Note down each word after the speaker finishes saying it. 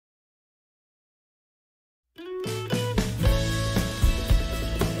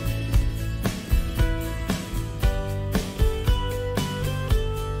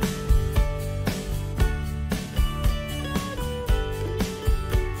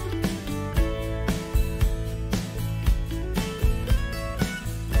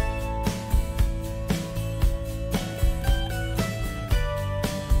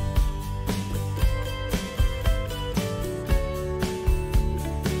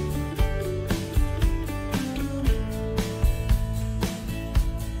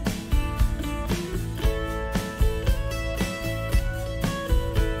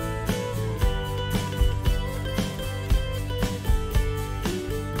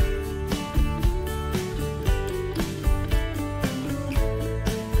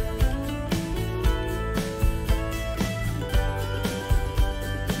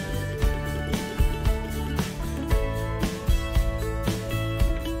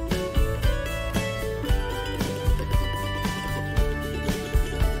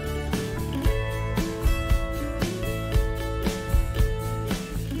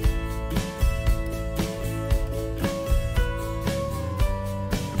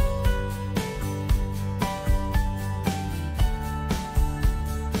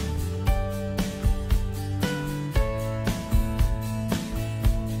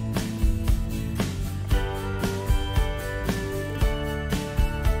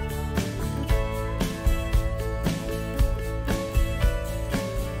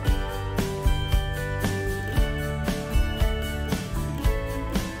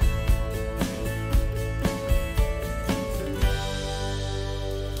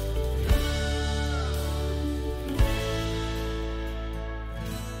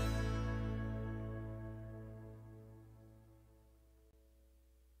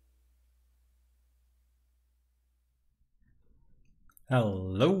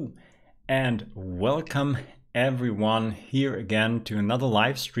Hello and welcome everyone here again to another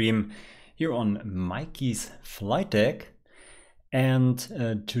live stream here on Mikey's Flightdeck. And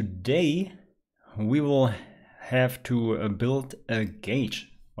today we will have to build a gauge,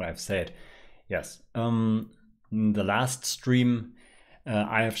 what I've said. Yes, in the last stream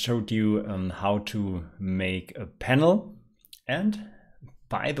I have showed you how to make a panel, and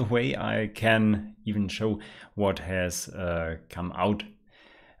by the way, I can even show what has come out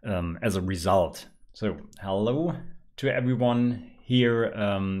as a result. So hello to everyone here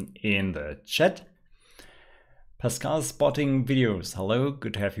in the chat. Pascal Spotting Videos, hello,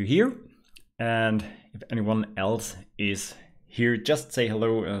 good to have you here. And if anyone else is here, just say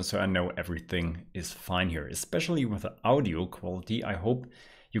hello so I know everything is fine here, especially with the audio quality. I hope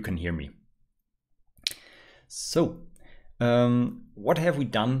you can hear me. So, what have we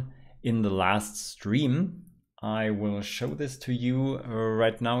done in the last stream? I will show this to you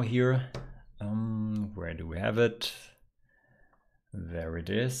right now here. Where do we have it? There it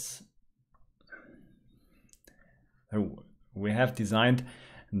is. So we have designed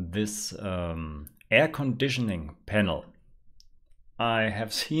this air conditioning panel. I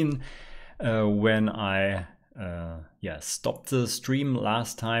have seen when I stopped the stream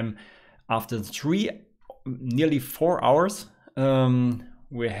last time, after nearly 4 hours,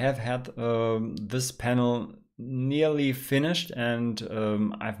 we have had this panel nearly finished, and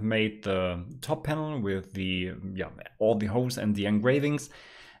I've made the top panel with the all the holes and the engravings,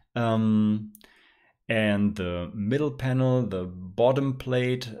 and the middle panel, the bottom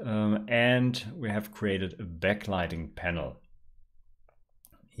plate, and we have created a backlighting panel.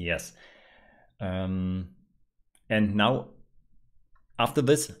 Yes, and now after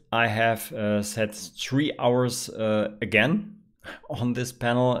this, I have set 3 hours again on this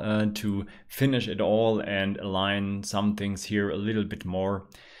panel to finish it all and align some things here a little bit more,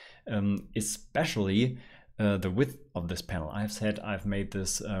 especially the width of this panel. I've said I've made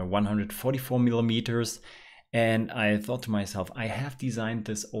this 144 millimeters, and I thought to myself, I have designed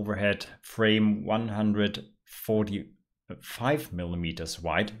this overhead frame 145 millimeters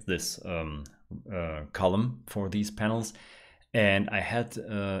wide, this column for these panels. And I had,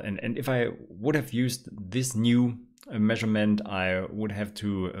 and if I would have used this new measurement, I would have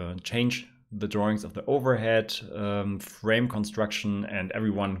to change the drawings of the overhead frame construction, and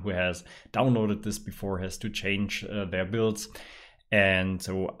everyone who has downloaded this before has to change their builds. And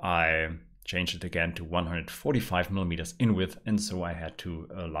so I changed it again to 145 millimeters in width, and so I had to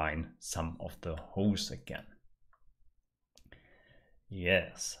align some of the holes again.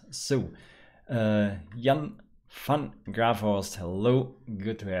 Yes, so Jan Van Graafhorst, hello,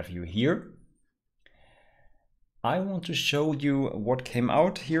 good to have you here. I want to show you what came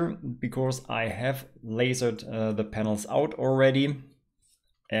out here, because I have lasered the panels out already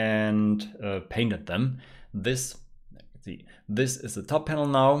and painted them. This is the top panel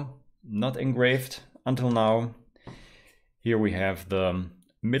now, not engraved until now. Here we have the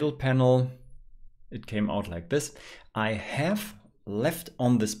middle panel. It came out like this. I have left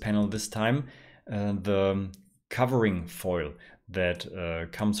on this panel this time the covering foil that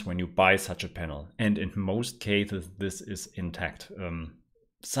comes when you buy such a panel, and in most cases this is intact.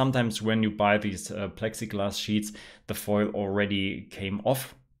 Sometimes when you buy these plexiglass sheets, the foil already came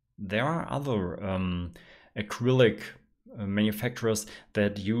off. There are other acrylic manufacturers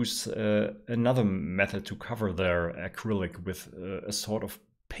that use another method to cover their acrylic with a sort of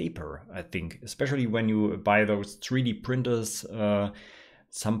paper, I think, especially when you buy those 3D printers.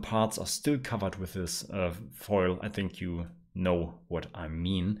 Some parts are still covered with this foil. I think you know what I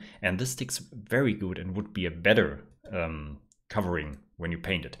mean. And this sticks very good and would be a better covering when you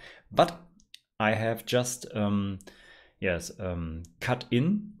paint it. But I have just cut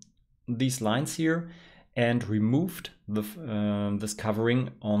in these lines here and removed this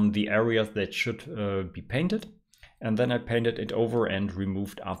covering on the areas that should be painted. And then I painted it over and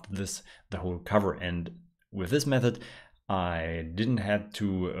removed after this the whole cover. And with this method, I didn't have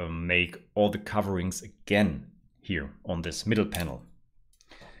to make all the coverings again here on this middle panel.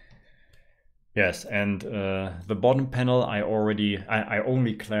 Yes, and the bottom panel I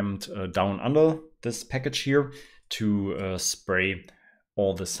only clamped down under this package here to spray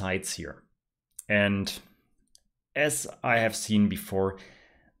all the sides here. And as I have seen before,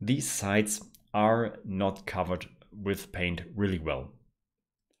 these sides are not covered with paint really well.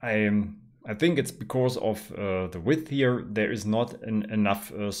 I think it's because of the width here. There is not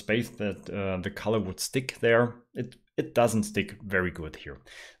enough space that the color would stick there. It doesn't stick very good here.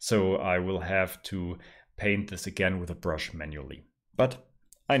 So I will have to paint this again with a brush manually. But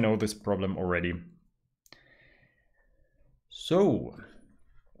I know this problem already. So,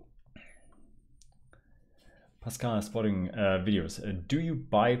 Pascal is spotting videos. Do you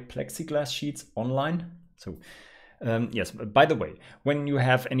buy plexiglass sheets online? So, yes, by the way, when you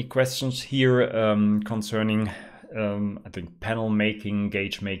have any questions here concerning, I think, panel making,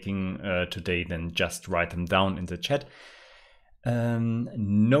 gauge making today, then just write them down in the chat.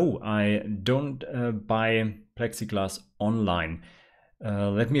 No, I don't buy plexiglass online.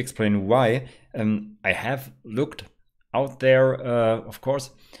 Let me explain why. I have looked out there, of course,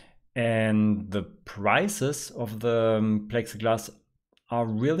 and the prices of the plexiglass are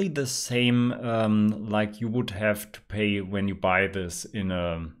really the same like you would have to pay when you buy this in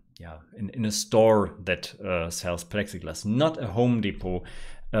a store that sells plexiglass, not a Home Depot.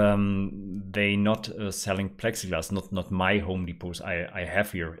 They not selling plexiglass, not my Home Depots I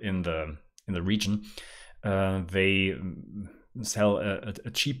have here in the region. They sell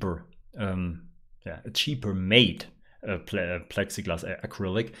a cheaper made plexiglass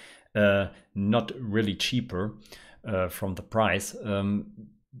acrylic, not really cheaper from the price,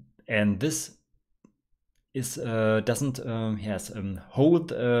 and this is doesn't hold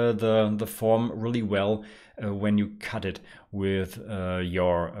the form really well when you cut it with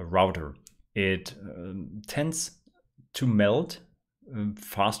your router. It tends to melt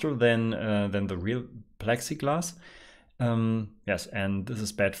faster than the real plexiglass. Yes, and this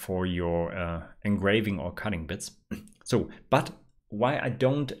is bad for your engraving or cutting bits. So, but why I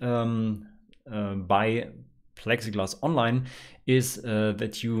don't buy plexiglass online is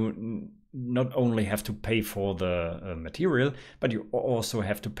that you not only have to pay for the material, but you also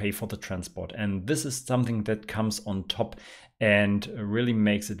have to pay for the transport. And this is something that comes on top and really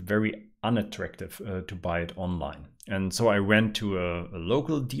makes it very unattractive to buy it online. And so I went to a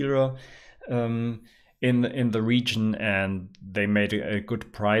local dealer in the region, and they made a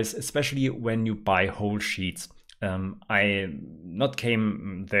good price, especially when you buy whole sheets. I not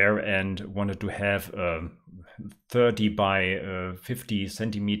came there and wanted to have a 30 by 50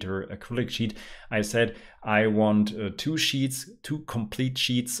 centimeter acrylic sheet. I said I want two complete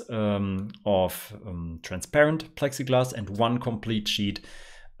sheets of transparent plexiglass and one complete sheet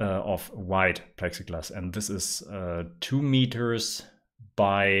of white plexiglass, and this is 2 meters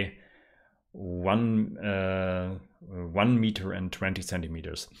by 1 meter and 20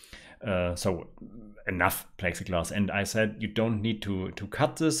 centimeters. So enough plexiglass. And I said, you don't need to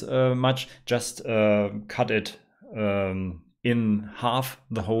cut this much, just cut it in half,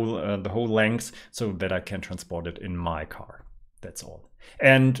 the whole length, so that I can transport it in my car. That's all.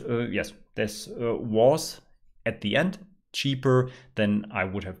 And yes, this was at the end cheaper than I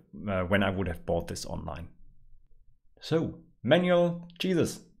would have when I would have bought this online. So, Manuel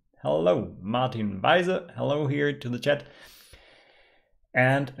Jesus, hello. Martin Weise, hello here to the chat.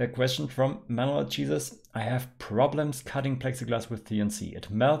 And a question from Manuel Jesus. I have problems cutting plexiglass with CNC.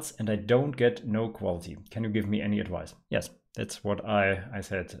 It melts and I don't get no quality. Can you give me any advice? Yes, that's what I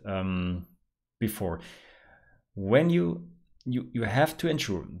said before. When you have to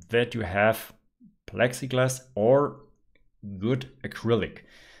ensure that you have plexiglass or good acrylic.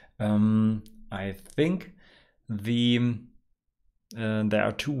 I think there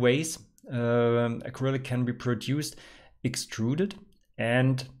are two ways acrylic can be produced: extruded,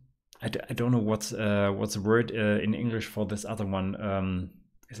 and I don't know what's the word in English for this other one.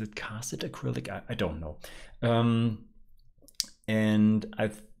 Is it casted acrylic? I don't know. And I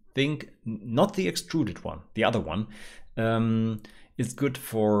think not the extruded one. The other one is good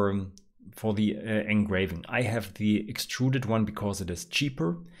for the engraving. I have the extruded one because it is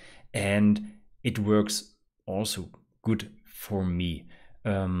cheaper and it works also good for me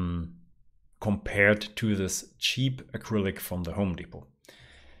compared to this cheap acrylic from the Home Depot.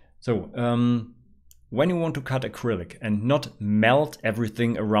 So when you want to cut acrylic and not melt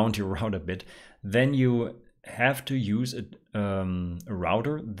everything around your router bit, then you have to use a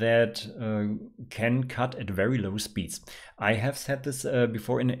router that can cut at very low speeds. I have said this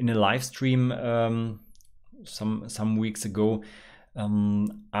before in a live stream some weeks ago.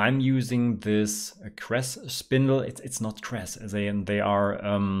 I'm using this Cress spindle. It's not Cress, they are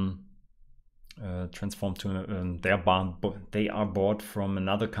transformed to they are bought from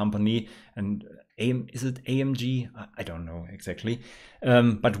another company, and is it AMG? I don't know exactly.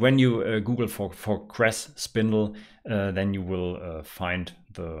 But when you Google for Cress spindle, then you will find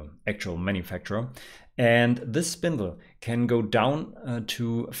the actual manufacturer. And this spindle can go down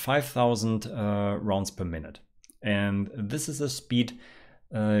to 5,000 rounds per minute. And this is a speed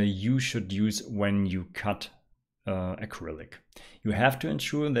you should use when you cut acrylic. You have to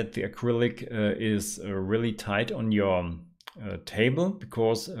ensure that the acrylic is really tight on your table,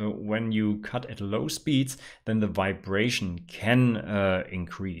 because when you cut at low speeds, then the vibration can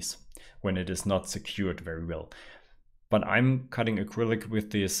increase when it is not secured very well. But I'm cutting acrylic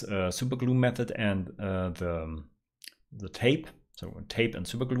with this super glue method and the tape. So tape and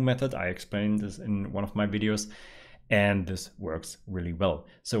super glue method. I explained this in one of my videos, and this works really well.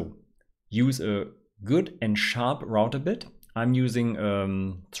 So use a good and sharp router bit. I'm using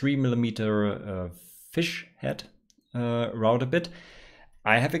 3mm fish head router bit.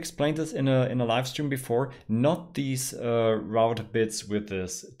 I have explained this in a live stream before. Not these router bits with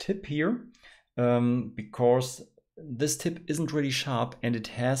this tip here, because this tip isn't really sharp and it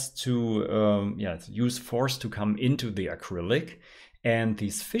has to use force to come into the acrylic. And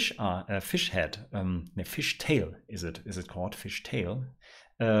these fish tail, is it called fish tail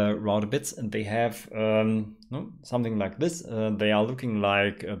router bits, and they have something like this. They are looking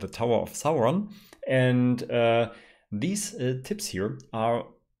like the Tower of Sauron, and these tips here are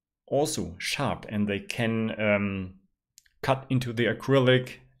also sharp, and they can cut into the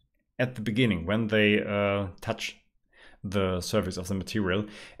acrylic at the beginning when they touch the surface of the material,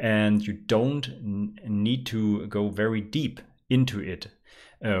 and you don't need to go very deep into it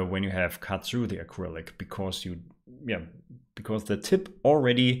when you have cut through the acrylic, because the tip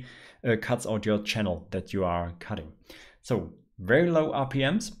already cuts out your channel that you are cutting. So very low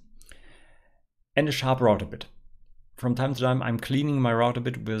RPMs and a sharp router bit. From time to time I'm cleaning my router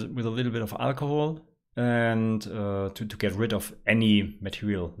bit with a little bit of alcohol and to get rid of any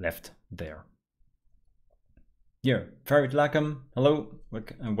material left there. Yeah, Farid Lakam, hello,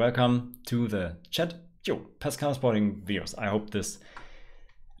 and welcome to the chat. Yo, Pascal Sporting videos. I hope this...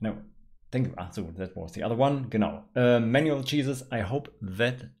 No, thank you. So that was the other one. Genau. Manual cheeses. I hope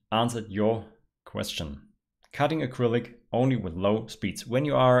that answered your question. Cutting acrylic only with low speeds. When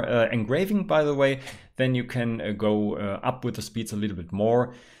you are engraving, by the way, then you can go up with the speeds a little bit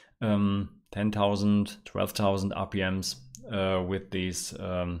more. 10,000, 12,000 RPMs with these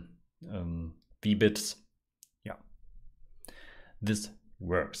V-bits. Yeah, this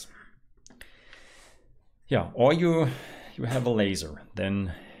works. Yeah, or you have a laser,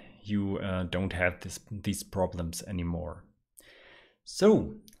 then you don't have these problems anymore.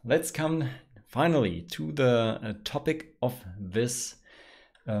 So let's come finally to the topic of this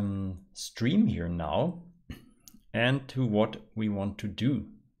stream here now, and to what we want to do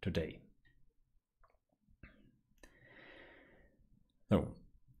today. So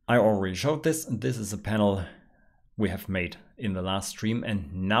I already showed this, and this is a panel we have made in the last stream,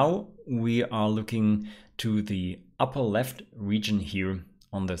 and now we are looking to the upper left region here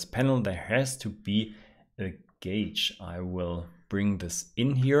on this panel. There has to be a gauge. I will bring this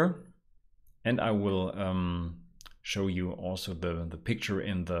in here, and I will show you also the picture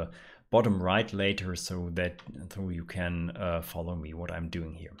in the bottom right later, so you can follow me what I'm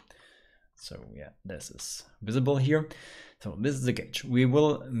doing here. So yeah, this is visible here. So this is the gauge. We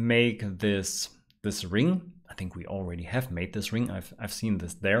will make this ring. I think we already have made this ring. I've seen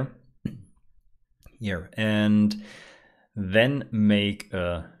this there. Here, and then make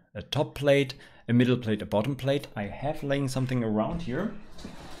a top plate, a middle plate, a bottom plate. I have laying something around here.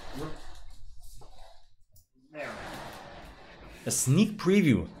 There. A sneak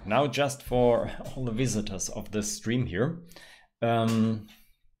preview now, just for all the visitors of this stream here. Yeah,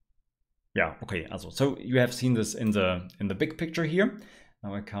 okay. So you have seen this in the big picture here.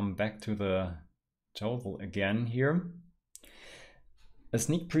 Now I come back to the total again here. A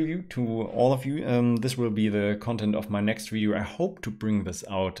sneak preview to all of you. This will be the content of my next video. I hope to bring this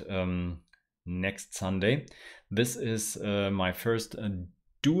out next Sunday. This is my first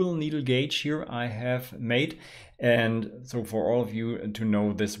dual needle gauge here I have made. And so for all of you to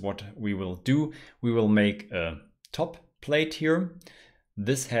know this, what we will do, we will make a top plate here.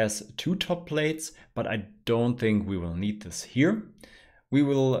 This has two top plates, but I don't think we will need this here. We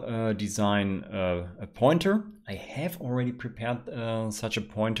will design a pointer. I have already prepared such a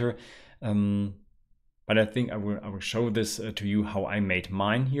pointer, but I think I will show this to you how I made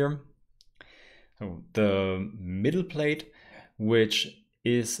mine here. So the middle plate, which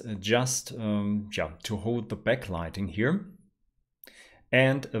is just to hold the backlighting here,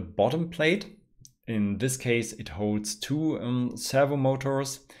 and a bottom plate. In this case, it holds two servo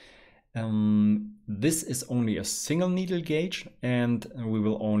motors. This is only a single needle gauge, and we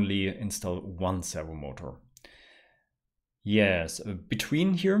will only install one servo motor. Yes,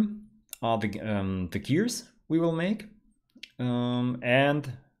 between here are the gears we will make,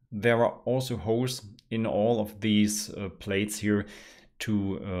 and there are also holes in all of these plates here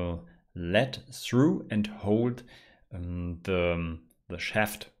to let through and hold the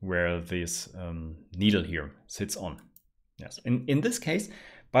shaft where this needle here sits on. Yes, in this case,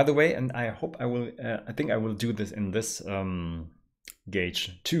 by the way, and I hope I will, I think I will do this in this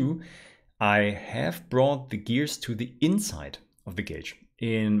gauge too, I have brought the gears to the inside of the gauge.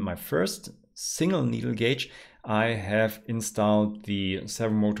 In my first single needle gauge, I have installed the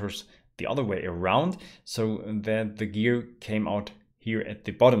servo motors the other way around so that the gear came out here at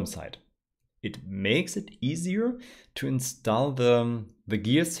the bottom side. It makes it easier to install the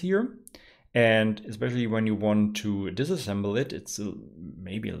gears here, and especially when you want to disassemble it, it's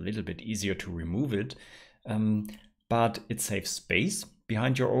maybe a little bit easier to remove it, but it saves space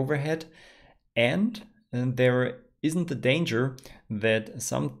behind your overhead, and there isn't the danger that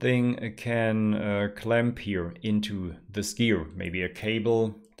something can clamp here into this gear, maybe a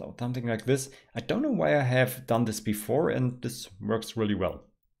cable or something like this. I don't know why I have done this before, and this works really well.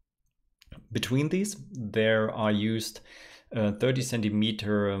 Between these, there are used 30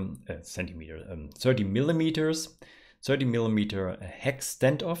 millimeter hex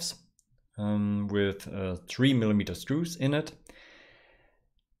standoffs with 3 millimeter screws in it.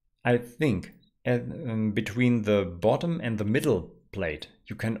 I think between the bottom and the middle plate,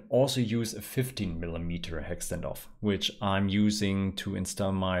 you can also use a 15 millimeter hex standoff, which I'm using to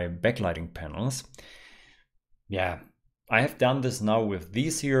install my backlighting panels. Yeah, I have done this now with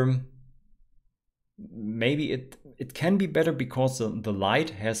these here. Maybe it can be better because the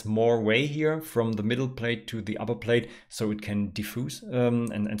light has more way here from the middle plate to the upper plate, so it can diffuse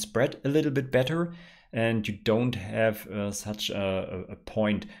and spread a little bit better, and you don't have such a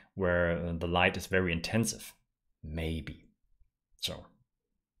point where the light is very intensive. Maybe. So,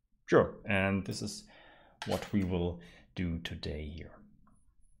 sure, and this is what we will do today here.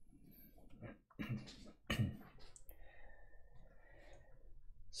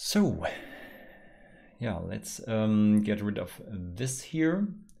 So, yeah, let's get rid of this here.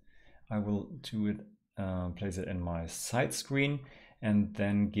 I will do it, place it in my side screen, and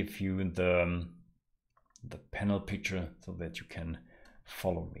then give you the panel picture so that you can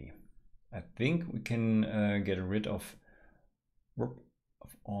follow me. I think we can get rid of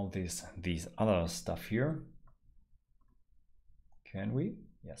all these other stuff here. Can we?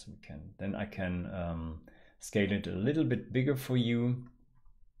 Yes, we can. Then I can scale it a little bit bigger for you.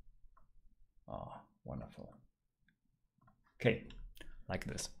 Ah, wonderful. Okay, like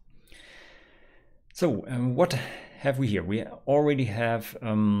this. So what have we here? We already have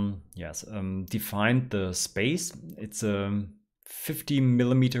defined the space. It's a 50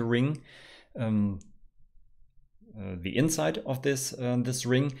 millimeter ring, the inside of this this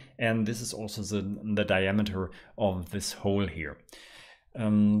ring, and this is also the diameter of this hole here.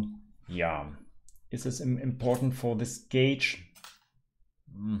 Yeah, is this important for this gauge?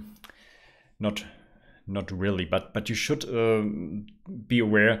 Not really, but you should be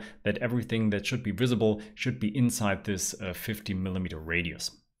aware that everything that should be visible should be inside this 50 millimeter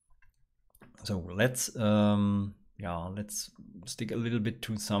radius. So let's stick a little bit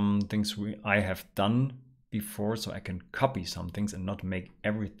to some things I have done before, so I can copy some things and not make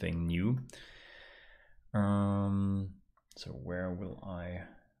everything new. So where will I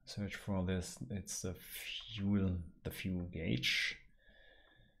search for this? It's the fuel gauge.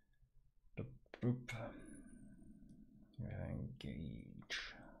 Gauge.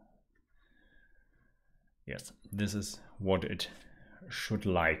 Yes, this is what it should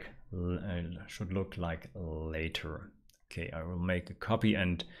look like later. Okay, I will make a copy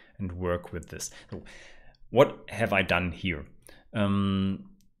and work with this. So what have I done here?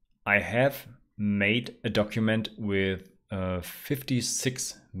 I have made a document with a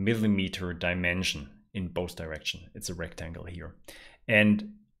 56 millimeter dimension in both directions. It's a rectangle here,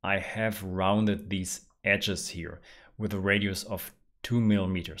 and I have rounded these edges here with a radius of 2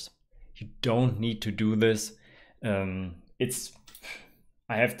 millimeters. You don't need to do this. I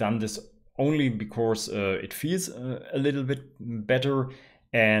have done this only because it feels a little bit better,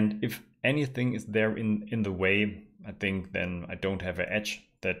 and if anything is there in the way, I think then I don't have an edge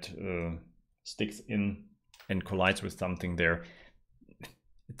that sticks in and collides with something there.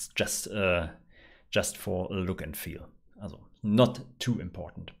 It's just for a look and feel. Also, not too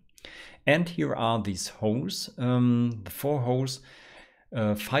important. And here are these holes, the 4 holes,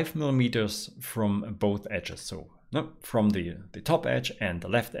 5 millimeters from both edges. So from the top edge and the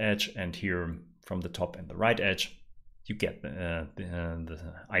left edge, and here from the top and the right edge. You get the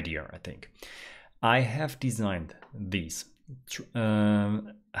idea, I think. I have designed these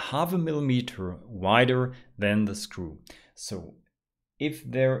half a millimeter wider than the screw. So if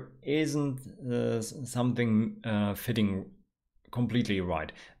there isn't something fitting completely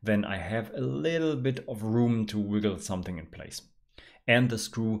right, then I have a little bit of room to wiggle something in place. and the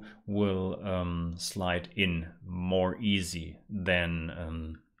screw will slide in more easy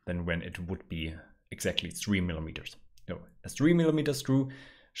than when it would be exactly 3 millimeters. So a 3 millimeter screw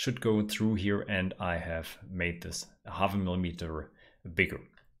should go through here, and I have made this 0.5 millimeter bigger.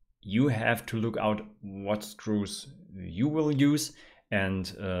 You have to look out what screws you will use, and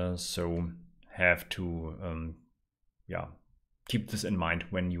so have to keep this in mind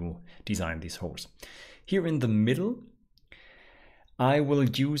when you design these holes. Here in the middle, I will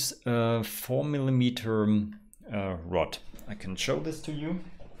use a 4 millimeter rod. I can show this to you.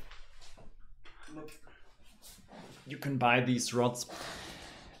 Look. You can buy these rods.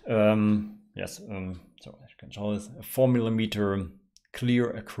 So I can show this, a 4 millimeter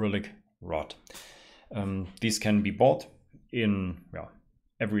clear acrylic rod. These can be bought in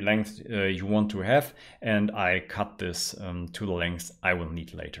every length you want to have, and I cut this to the length I will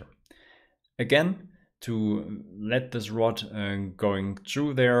need later. Again, to let this rod going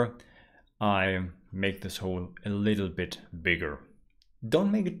through there, I make this hole a little bit bigger.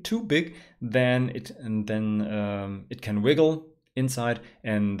 Don't make it too big, then it can wiggle inside,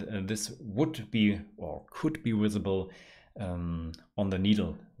 and this would be or could be visible on the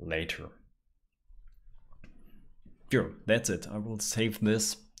needle later. Sure, that's it. I will save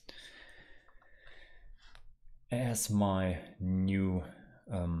this as my new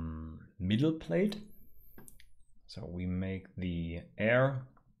middle plate. So we make the air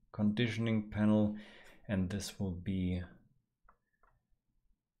conditioning panel, and this will be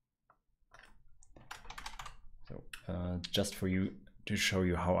just for you to show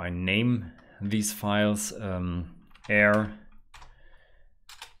you how I name these files. Air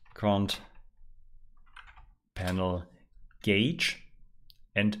cont panel gauge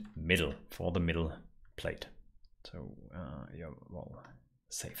and middle for the middle plate. So well,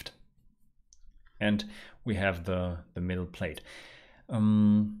 saved. And we have the middle plate.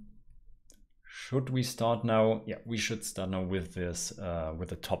 Should we start now? Yeah, we should start now with this with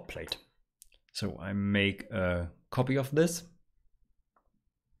the top plate. So I make a copy of this,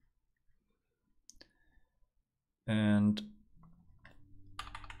 and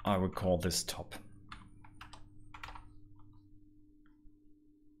I will call this top.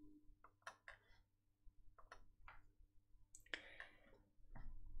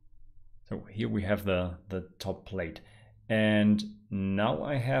 So here we have the top plate, and now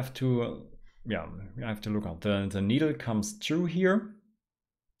I have to look out. The needle comes through here,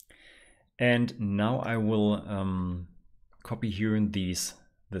 and now I will copy here in this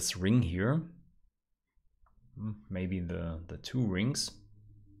ring here, maybe the 2 rings.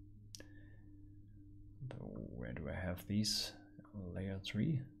 Where do I have these? Layer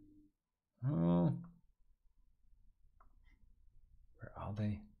 3. Oh, where are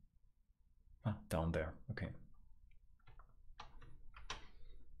they? Ah, down there. Okay.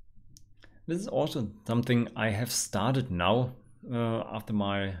 This is also something I have started now after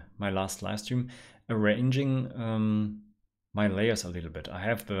my last live stream, arranging my layers a little bit. I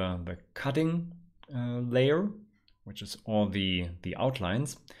have the cutting layer, which is all the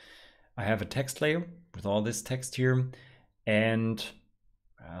outlines. I have a text layer with all this text here, and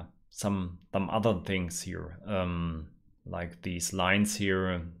some other things here, like these lines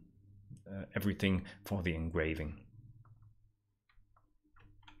here, everything for the engraving.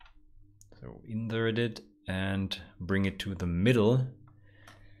 So insert it and bring it to the middle,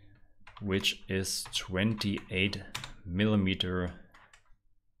 which is 28 millimeter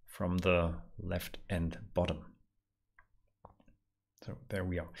from the left and bottom. So there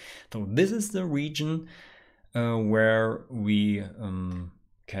we are. So this is the region where we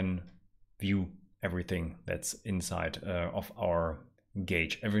can view everything that's inside of our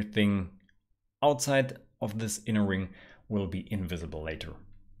gauge. Everything outside of this inner ring will be invisible later.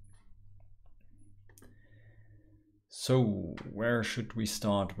 So where should we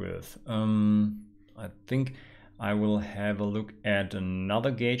start with? I think I will have a look at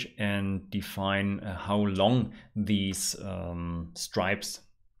another gauge and define how long these stripes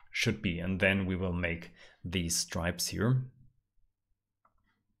should be, and then we will make these stripes here.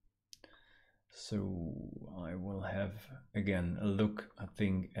 So I will have again a look, I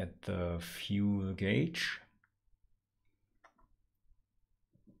think, at the fuel gauge.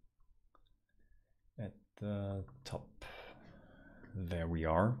 At the top, there we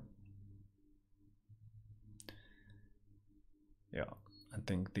are. Yeah, I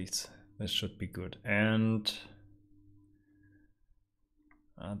think this should be good. And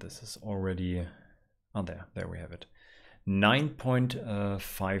this is already, there we have it.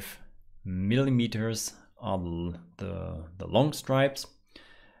 9.5 millimeters are the long stripes,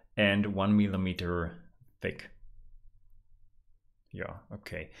 and 1 millimeter thick. Yeah,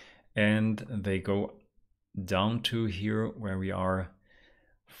 okay. And they go down to here where we are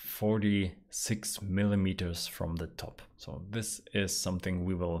 46 millimeters from the top. So this is something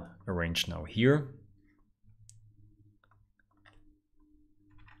we will arrange now here.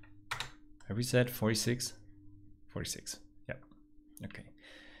 Have we said 46? 46, yeah, okay.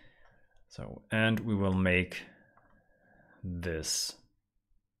 So, and we will make this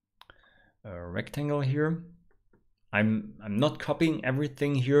rectangle here. I'm not copying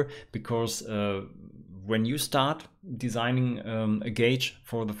everything here because when you start designing a gauge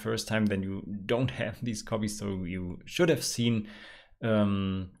for the first time, then you don't have these copies. So you should have seen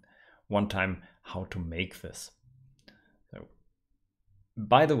one time how to make this. So,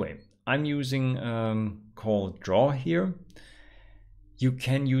 by the way, I'm using called Draw here. You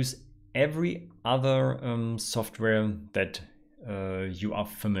can use every other software that you are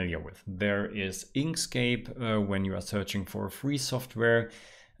familiar with. There is Inkscape when you are searching for free software.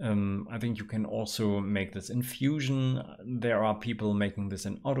 I think you can also make this in Fusion. There are people making this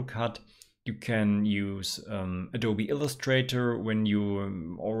in AutoCAD. You can use Adobe Illustrator when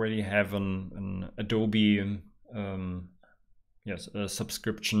you already have an Adobe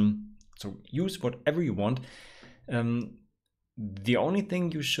subscription. So use whatever you want. The only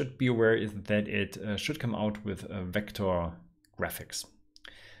thing you should be aware is that it should come out with vector graphics,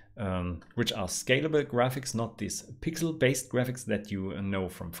 which are scalable graphics, not these pixel-based graphics that you know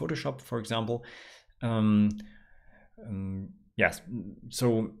from Photoshop, for example. Yes,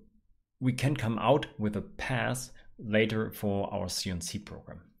 so we can come out with a path later for our CNC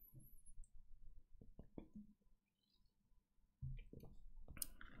program.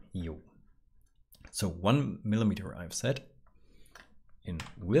 Yo. So 1 millimeter I've set in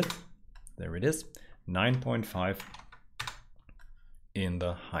width, there it is, 9.5 in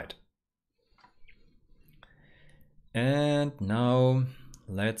the height. And now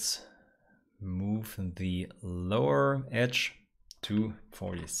let's move the lower edge to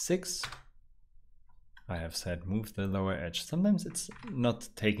 46. I have said move the lower edge. Sometimes it's not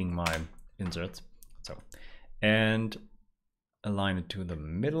taking my inserts. So, and align it to the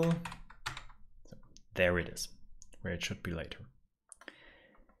middle. So there it is, where it should be later.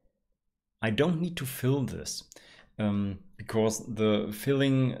 I don't need to fill this because the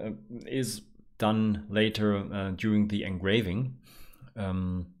filling is done later during the engraving.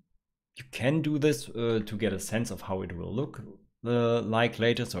 You can do this to get a sense of how it will look like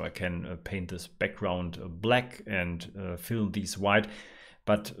later. So I can paint this background black and fill these white,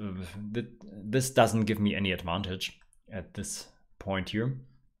 but this doesn't give me any advantage at this point here.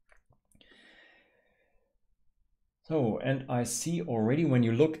 So, and I see already when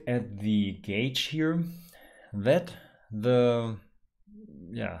you look at the gauge here that this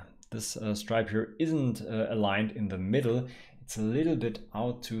stripe here isn't aligned in the middle. It's a little bit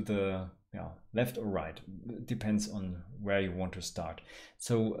out to the left or right. It depends on where you want to start.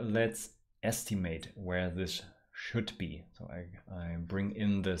 So let's estimate where this should be. So I bring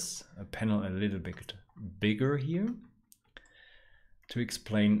in this panel a little bit bigger here to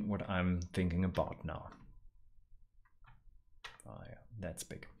explain what I'm thinking about now. Yeah, that's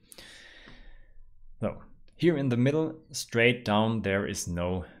big. So here in the middle, straight down, there is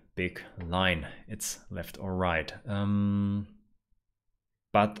no big line. It's left or right.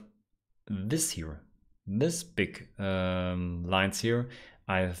 But this here, this big lines here,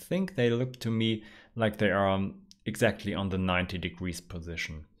 I think they look to me like they are exactly on the 90 degrees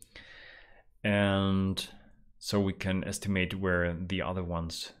position. And so we can estimate where the other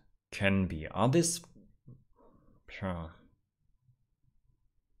ones can be. Are this... Sure.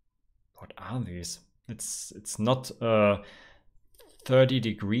 What are these? It's not 30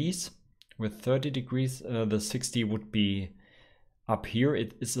 degrees. With 30 degrees, the 60 would be up here.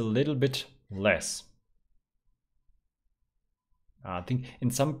 It is a little bit less. I think in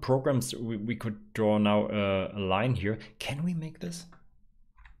some programs we could draw now a line here. Can we make this?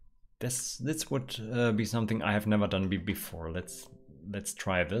 This would be something I have never done before. Let's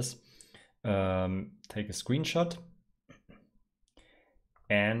try this. Take a screenshot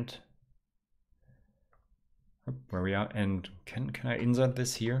and where we are, and can I insert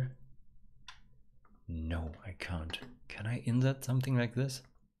this here? No, I can't. Can I insert something like this?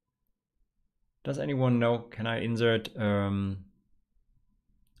 Does anyone know? Can I insert a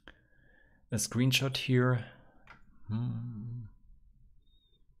screenshot here? I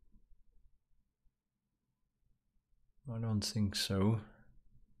don't think so.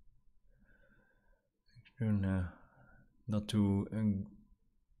 Not to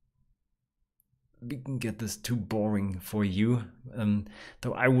we can get this too boring for you.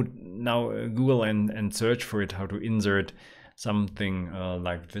 Though I would now Google and search for it, how to insert something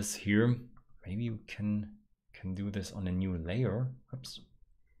like this here. Maybe you can do this on a new layer. Oops.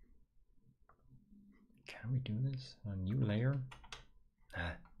 Can we do this on a new layer?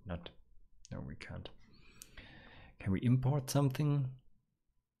 Not. No, we can't. Can we import something?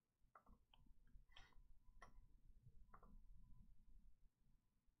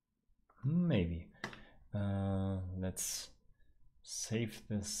 Maybe. Let's save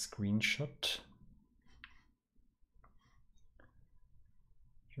this screenshot.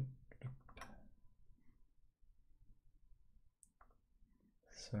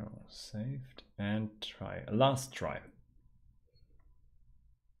 So saved and try a last try.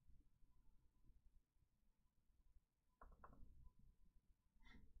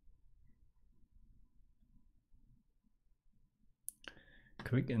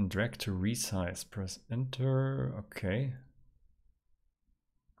 Click and drag to resize. Press enter. Okay.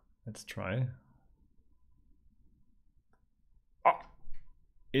 Let's try. Oh,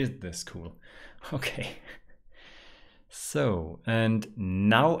 is this cool? Okay. So, and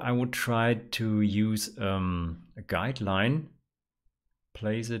now I would try to use a guideline,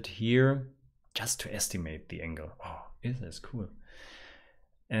 place it here just to estimate the angle. Oh, is this cool?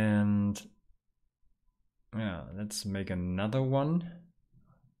 And yeah, let's make another one.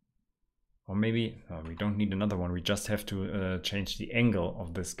 Or maybe we don't need another one. We just have to change the angle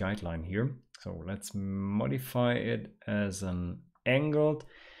of this guideline here. So let's modify it as an angled.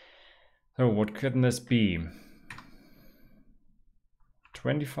 So what could this be?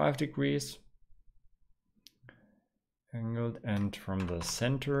 25 degrees angled, and from the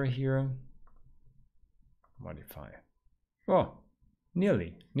center here, modify. Oh,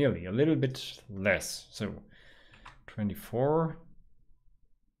 nearly, a little bit less. So 24.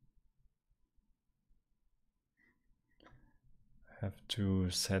 Have to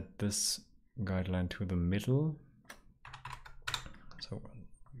set this guideline to the middle. So,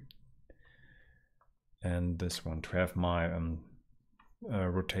 and this one to have my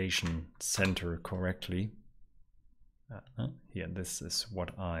rotation center correctly. Here, this is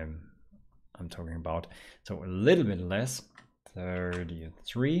what I'm talking about. So a little bit less,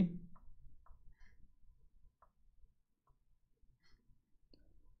 33.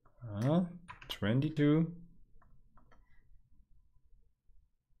 Uh, 22.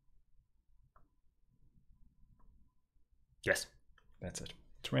 Yes, that's it.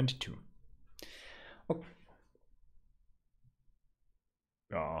 22.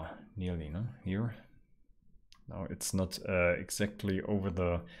 Oh, nearly, no? Here. Now it's not exactly over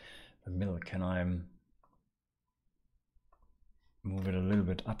the middle. Can I move it a little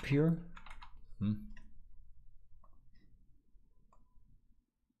bit up here? Oh,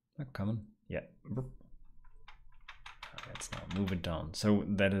 come on. Yeah. Let's now move it down. So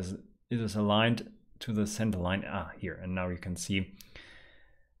that it is aligned to the center line. Here. And now you can see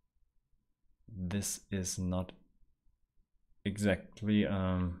this is not exactly,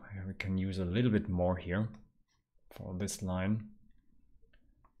 we can use a little bit more here for this line.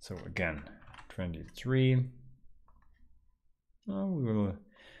 So again, 23. We will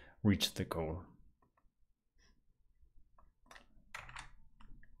reach the goal.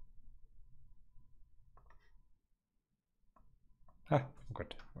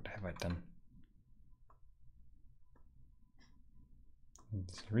 Good. What have I done?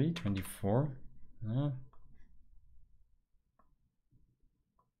 24.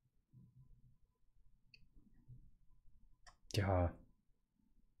 Yeah,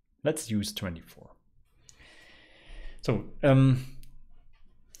 let's use 24. So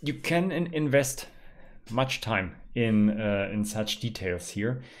you can invest much time in such details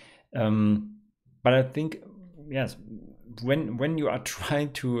here, but I think yes, when you are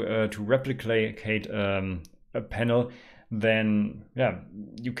trying to replicate a panel, then yeah,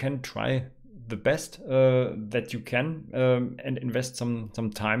 you can try the best that you can and invest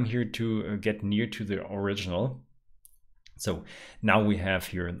some time here to get near to the original. So now we have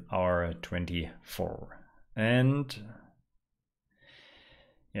here our 24, and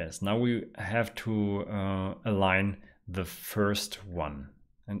yes, now we have to align the first one,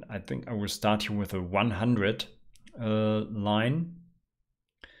 and I think I will start here with a 100 line.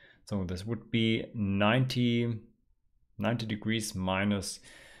 So this would be 90 degrees minus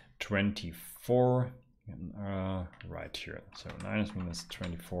 24 right here. So minus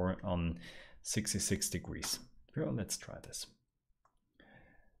 24 on 66 degrees. Well, let's try this.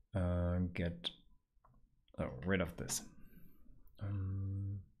 Get rid of this.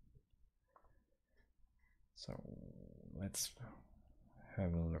 So let's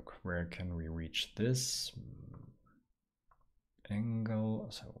have a look. Where can we reach this angle?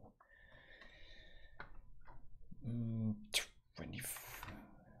 So 24,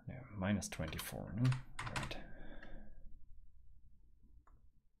 yeah, minus 24, no? Right.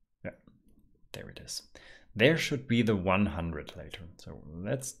 Yeah, there it is. There should be the 100 later. So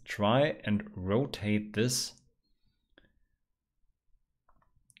let's try and rotate this.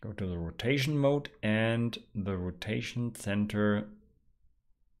 Go to the rotation mode, and the rotation center,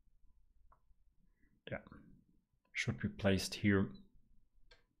 yeah, should be placed here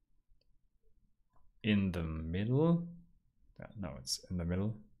in the middle. Yeah, now it's in the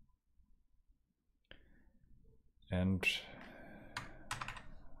middle. And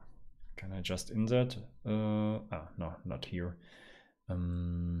can I just insert? No, not here.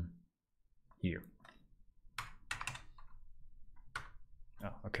 Here.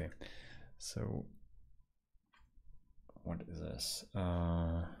 Ah, okay. So what is this?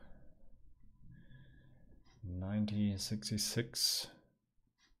 90, 66.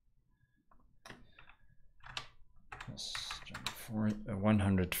 Plus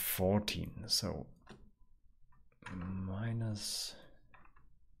 114. So minus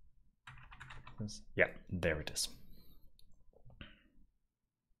this. Yeah, there it is.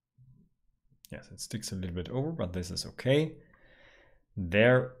 Yes, it sticks a little bit over, but this is okay.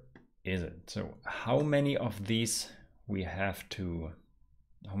 There is it. So how many of these we have to,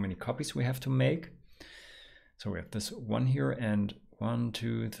 how many copies we have to make? So we have this one here, and 1,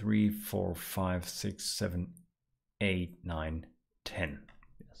 2, 3, 4, 5, 6, 7, 8, 9, 10.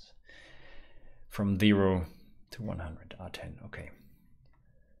 Yes. From 0 to 100 are 10. Okay.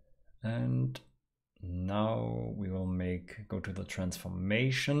 And now we will go to the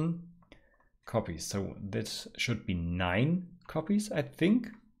transformation copies. So this should be 9 copies, I think.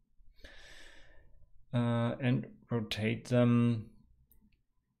 And rotate them.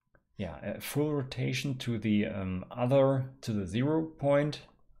 Yeah, a full rotation to the to the 0 point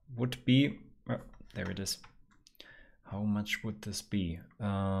would be, there it is. How much would this be?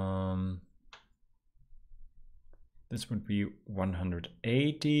 This would be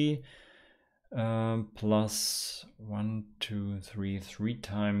 180 plus 1, 2, 3, 3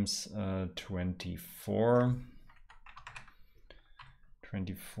 times 24.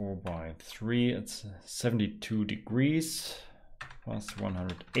 24 by 3, it's 72 degrees. Plus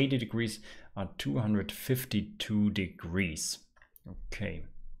 180 degrees are 252 degrees. Okay.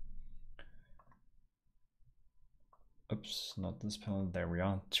 Oops, not this panel. There we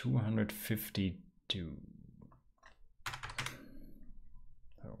are. 252.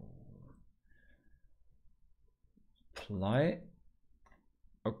 So apply.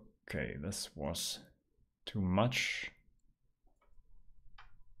 Okay, this was too much.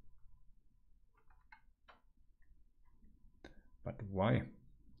 But why?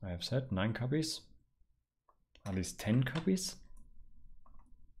 I have said 9 copies. Are these 10 copies?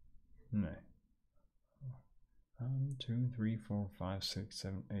 No. 1, 2, 3, 4, 5, 6,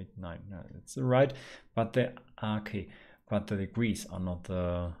 7, 8, 9. No, it's right. But the okay. But the degrees are not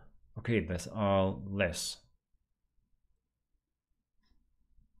the okay. These are less.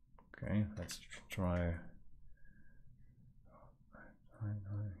 Okay, let's try.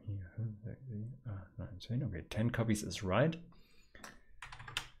 19. Okay, 10 copies is right.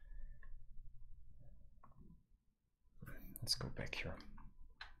 Let's go back here.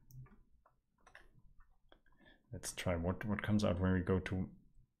 Let's try what comes out when we go to.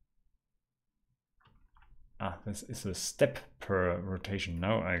 Ah, this is a step per rotation.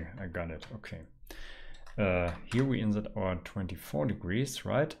 Now I got it. Okay. Here we insert our 24 degrees,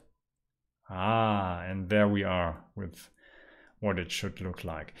 right? Ah, and there we are with what it should look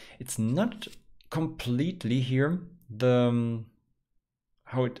like. It's not completely here the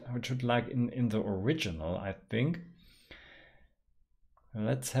how it should like in the original, I think.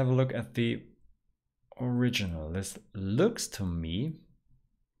 Let's have a look at the original. This looks to me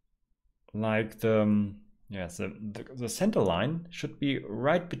like the yes, the center line should be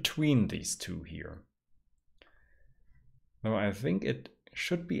right between these two here. Though I think it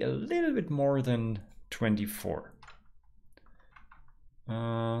should be a little bit more than 24.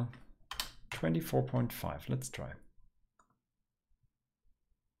 24.5. Let's try.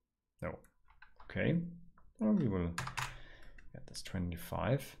 No. Okay. Well, we will get this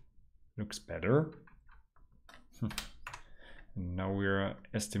 25. Looks better. And now we're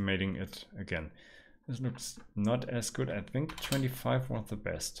estimating it again. This looks not as good. I think 25 was the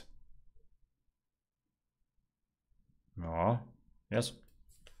best. Oh, yes.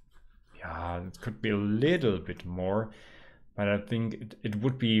 Yeah, it could be a little bit more, but I think it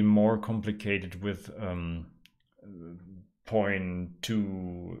would be more complicated with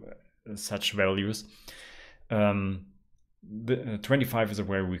 0.2 such values. The 25 is a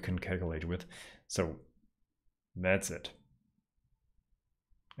way we can calculate with. So that's it.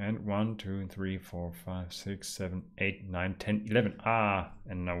 And 1, 2, 3, 4, 5, 6, 7, 8, 9, 10, 11. Ah,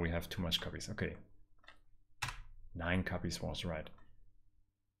 and now we have too much copies. Okay. 9 copies was right.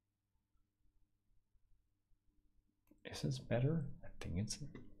 Is this better? I think it's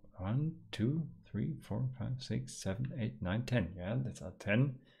 1, 2, 3, 4, 5, 6, 7, 8, 9, 10. Yeah, that's a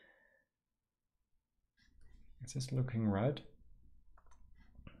 10. Is this looking right?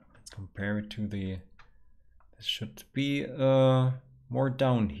 Let's compare it to the... This should be more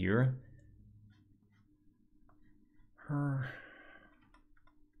down here.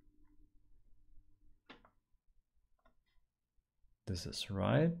 This is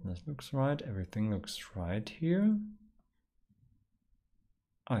right. This looks right. Everything looks right here.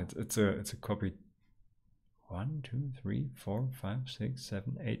 Ah, it's a copy. 1, 2, 3, 4, 5, 6,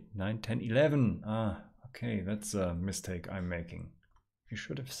 7, 8, 9, 10, 11. Ah, okay, that's a mistake I'm making. You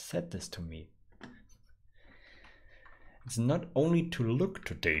should have said this to me. It's not only to look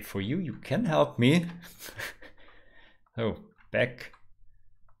today for you, you can help me. So, back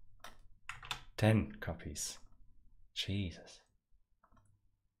 10 copies. Jesus.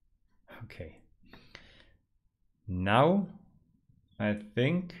 Okay. Now, I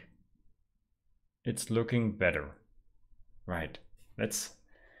think it's looking better. Right, let's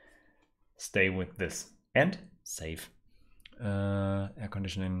stay with this. And save. Air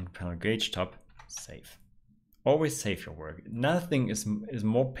conditioning panel gauge top, save. Always save your work. Nothing is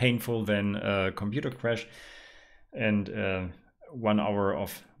more painful than a computer crash and 1 hour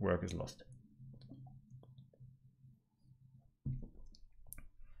of work is lost.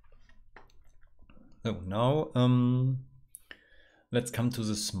 So now let's come to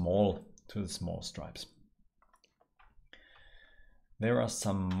the small stripes. There are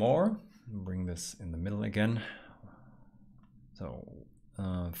some more. Bring this in the middle again. So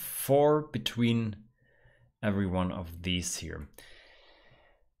 4 between every one of these here.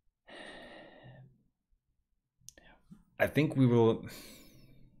 I think we will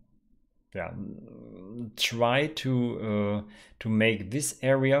try to make this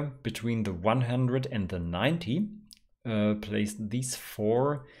area between the 100 and the 90. Place these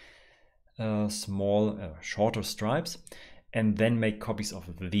 4 small shorter stripes and then make copies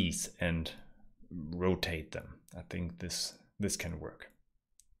of these and rotate them. I think this can work.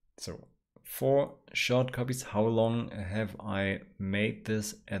 So 4 short copies. How long have I made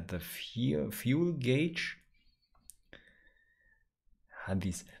this at the fuel gauge?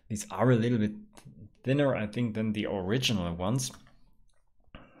 These are a little bit thinner, I think, than the original ones.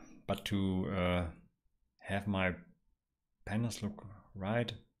 But to have my panels look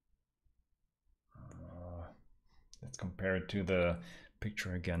right, let's compare it to the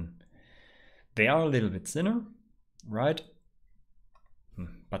picture again. They are a little bit thinner, right?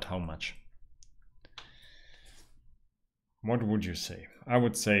 But how much? What would you say? I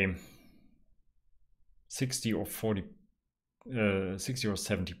would say 60 or 40, 60 or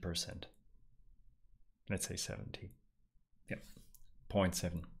 70%. Let's say 70. Yeah,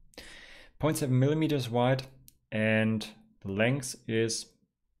 0.7. 0.7 millimeters wide, and the length is,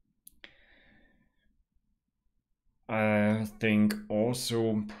 I think,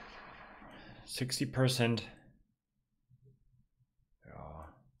 also 60%.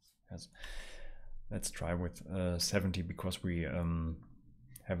 Yes. Let's try with 70 because we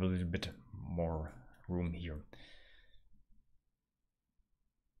have a little bit more room here.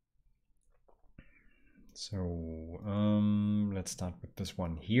 So let's start with this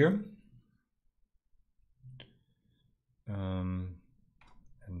one here. And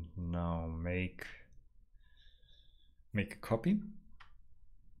now make a copy.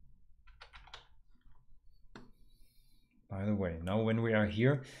 By the way, now when we are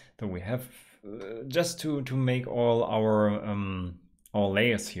here, so we have just to make all our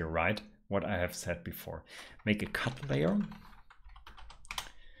layers here, right? What I have said before. Make a cut layer.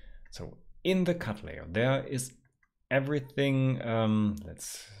 So in the cut layer, there is everything.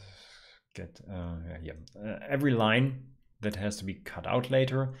 Let's get here. Every line that has to be cut out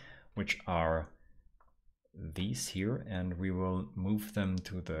later, which are these here, and we will move them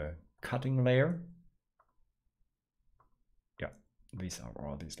to the cutting layer. Yeah, these are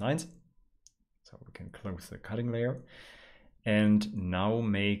all these lines. So we can close the cutting layer. And now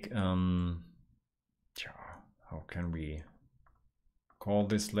make, how can we call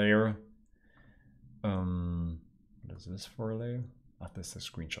this layer? What is this for a layer? Ah, this is a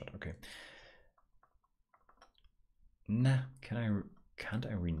screenshot, okay. Nah, can't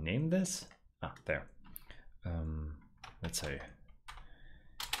I rename this? Ah, there. Let's say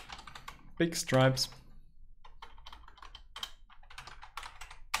big stripes.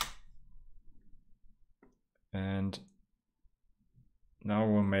 And now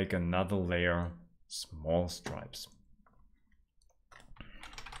we'll make another layer, small stripes.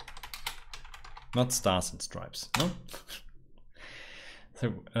 Not stars and stripes, no?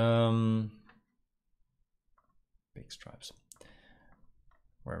 So, big stripes.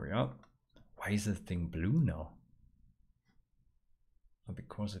 Where we are. Why is this thing blue now? Oh,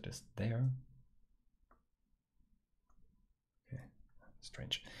 because it is there. Okay,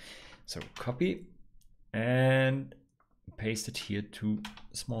 strange. So copy and paste it here to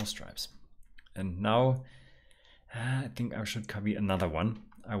small stripes. And now I think I should copy another one.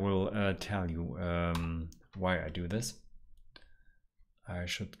 I will tell you why I do this. I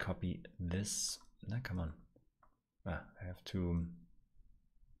should copy this. Now, come on. I have to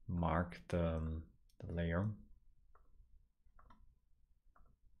mark the layer.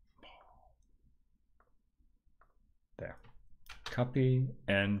 There. Copy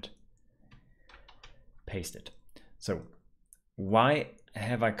and paste it. So why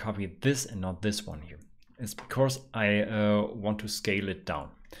have I copied this and not this one here? It's because I want to scale it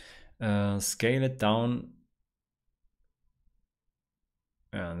down. Scale it down.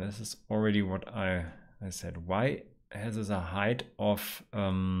 And this is already what I said. Why has this a height of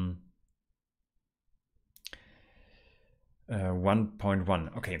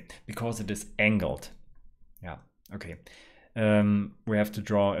 1.1? Okay, because it is angled. Yeah, okay. We have to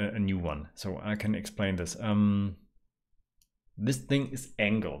draw a new one, so I can explain this. This thing is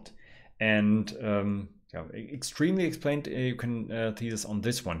angled, and yeah, extremely explained. You can see this on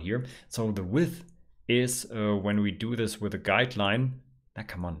this one here. So the width is when we do this with a guideline. Now,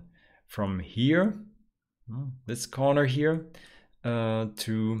 come on, from here, this corner here,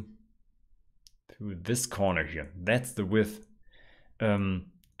 to this corner here. That's the width, and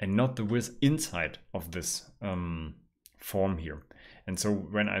not the width inside of this form here. And so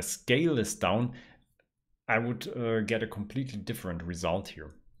when I scale this down, I would get a completely different result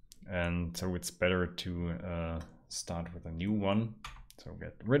here. And so it's better to start with a new one. So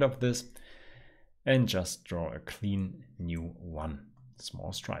get rid of this and just draw a clean new one.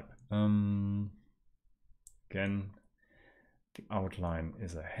 Small stripe. Again, the outline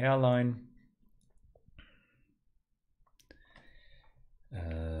is a hairline.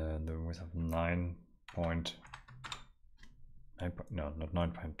 The width of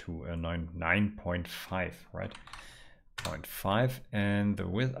 9.5, right? 0.5, and the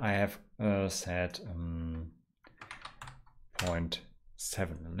width I have set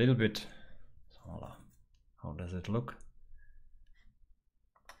 0.7, a little bit smaller. How does it look?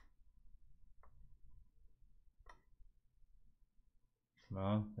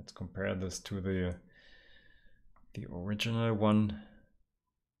 Now let's compare this to the original one.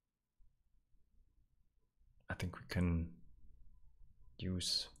 I think we can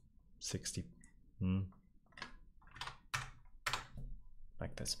use 60,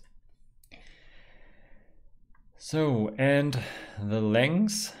 like this. So, and the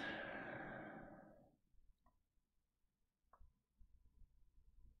length,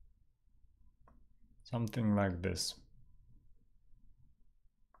 something like this.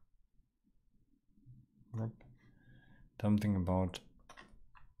 Something about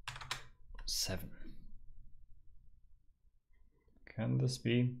 7. Can this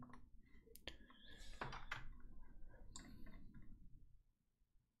be?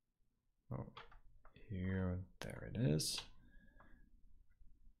 Oh, here, there it is.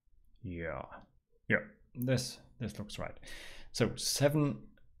 Yeah, this looks right. So 7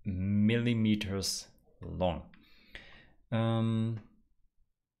 millimeters long.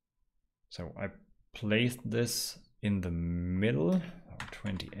 So I placed this in the middle,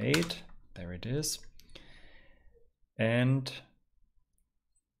 28, there it is. And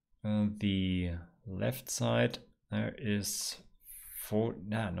the left side there is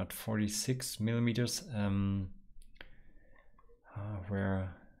not 46 millimeters.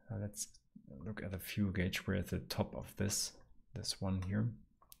 Where let's look at the fuel gauge. We're at the top of this one here.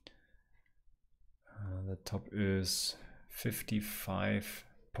 The top is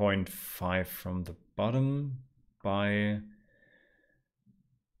 55.5 from the bottom by,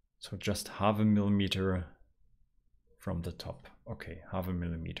 so just 0.5 millimeter from the top. Okay, 0.5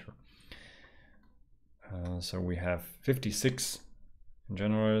 millimeter. So we have 56 in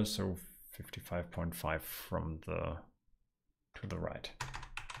general, so 55.5 from to the right.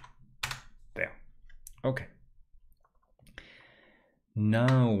 There. Okay.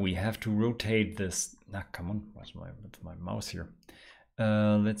 Now we have to rotate this. Come on, where's my mouse here?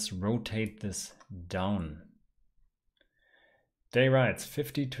 Let's rotate this down. Day rights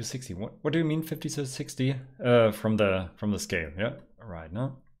 50 to 60. What do you mean 50 to 60? From the scale, yeah, right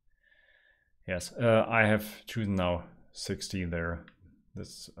now. Yes, I have chosen now 60 there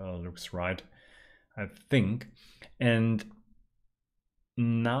this looks right, I think. And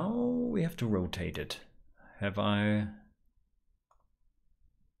now we have to rotate it. I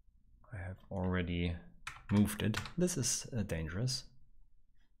have already moved it. This is dangerous.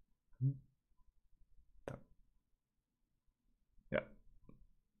 Yeah,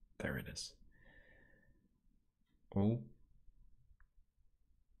 there it is. Oh.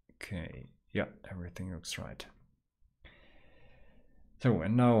 Okay, yeah, everything looks right. So,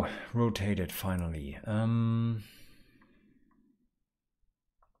 and now rotate it finally.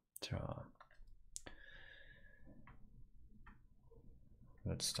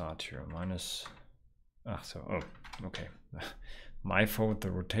 Let's start here. Minus. Okay. My fault.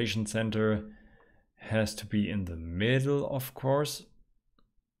 The rotation center has to be in the middle, of course.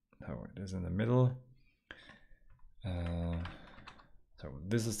 So it is in the middle. So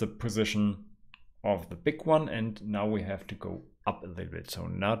this is the position of the big one, and now we have to go up a little bit. So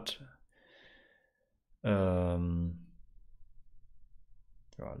not a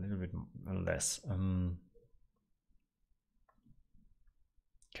little bit less.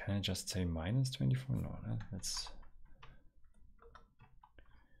 Can I just say minus 24? No, that's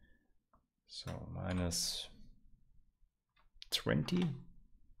so minus 20.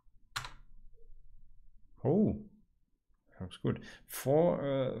 Oh, looks good.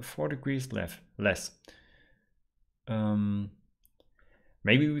 4 degrees less.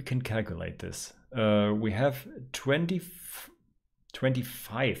 Maybe we can calculate this. We have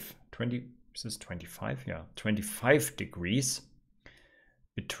 25. Is this 25? Yeah, 25 degrees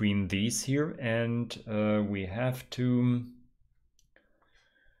between these here, and we have to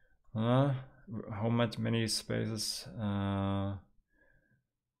how many spaces? So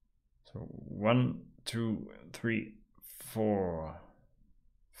 1, 2, 3, 4,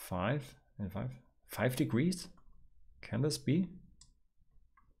 5 and 5 degrees. Can this be?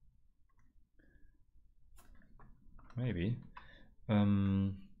 Maybe.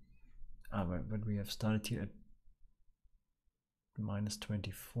 But we have started here at minus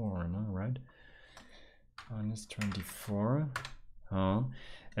 24, no, right? Minus 24.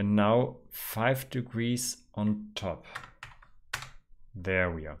 And now 5 degrees on top.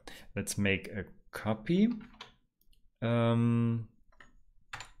 There we are. Let's make a copy. Add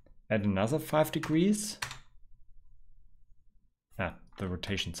another 5 degrees. The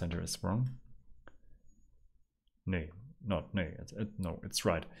rotation center is wrong. No, it's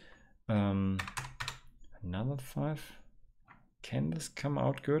right. Another 5. Can this come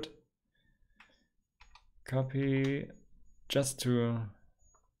out good? Copy, just to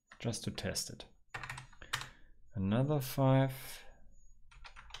test it. Another 5.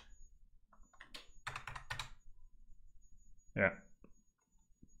 Yeah,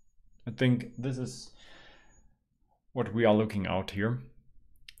 I think this is what we are looking out here.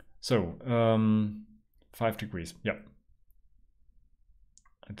 So 5 degrees. Yeah,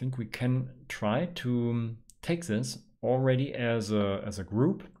 I think we can try to take this already as a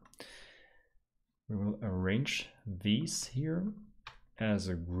group. We will arrange these here as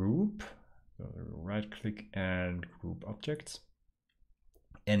a group. So right click and group objects.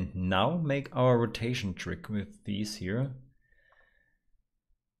 And now make our rotation trick with these here.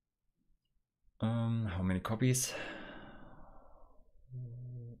 How many copies?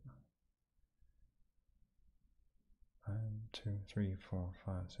 1, 2, 3, 4,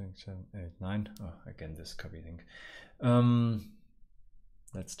 5, 6, 7, 8, 9. Oh, again, this copy thing.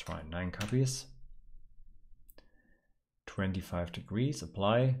 Let's try 9 copies. 25 degrees,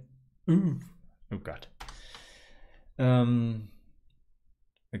 apply. Oh God.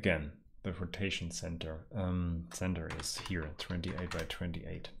 Again, the rotation center is here, 28 by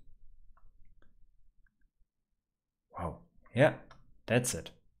 28. Wow, yeah, that's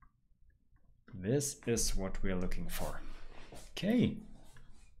it. This is what we are looking for. Okay,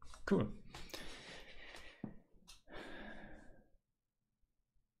 cool.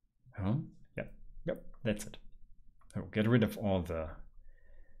 Yep, that's it. So get rid of all the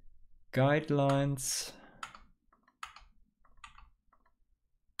guidelines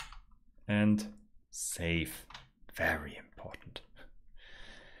and save. Very important.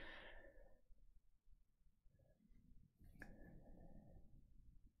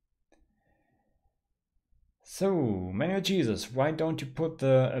 So, Manuel Jesus, why don't you put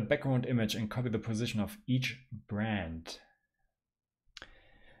the background image and copy the position of each brand?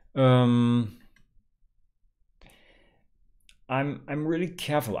 I'm really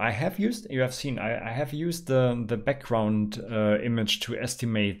careful. I have used the background image to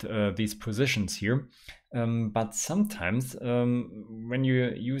estimate these positions here. But sometimes when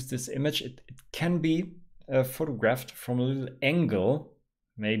you use this image, it can be photographed from a little angle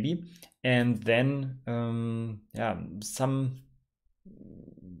maybe, and then yeah, some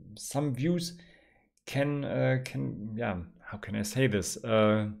views can yeah, how can I say this,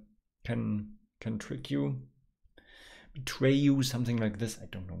 can trick you, betray you, something like this. I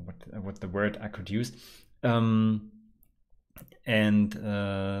don't know what the word I could use. And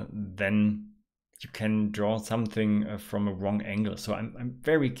then you can draw something from a wrong angle. So I'm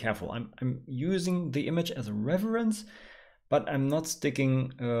very careful. I'm using the image as a reference, but I'm not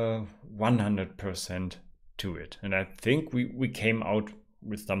sticking 100% to it. And I think we came out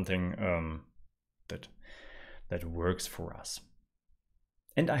with something that works for us.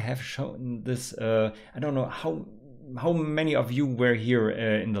 And I have shown this. I don't know how many of you were here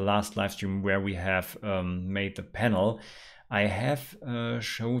in the last live stream where we have made the panel. I have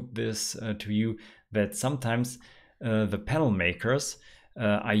showed this to you, that sometimes the panel makers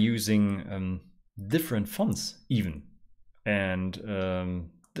are using different fonts even. And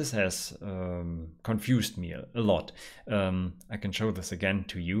this has confused me a lot. I can show this again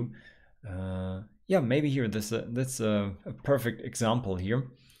to you. Yeah, maybe here, this a perfect example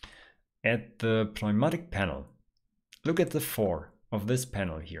here. At the pneumatic panel, look at the 4 of this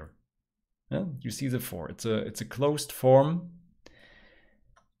panel here. Yeah, you see the 4. It's a closed form.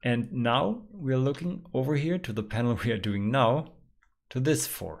 And now we're looking over here to the panel we are doing now, to this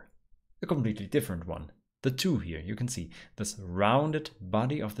 4, a completely different one. The 2 here, you can see this rounded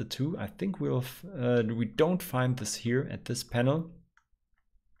body of the 2. I think we don't find this here at this panel.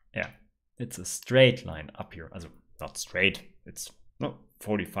 Yeah, it's a straight line up here. Also not straight, it's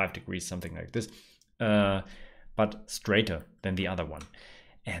 45 degrees, something like this, but straighter than the other one.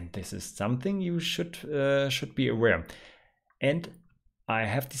 And this is something you should be aware. And I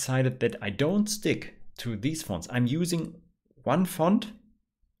have decided that I don't stick to these fonts. I'm using one font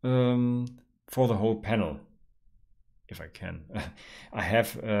for the whole panel, if I can. I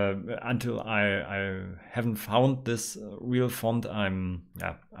have until I haven't found this real font. I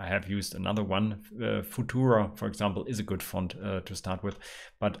have used another one. Futura, for example, is a good font to start with.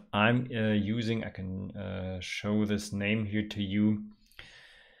 But I'm using. I can show this name here to you.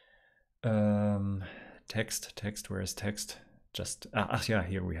 Text. Where is text? Just yeah,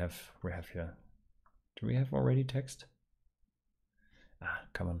 here we have here. Do we have already text?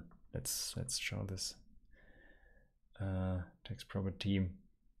 Come on, let's show this. Text property.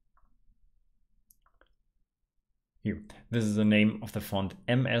 Here, this is the name of the font,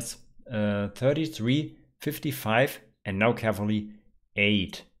 MS 3355, and now carefully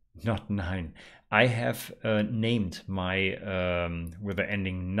 8, not 9. I have named my with the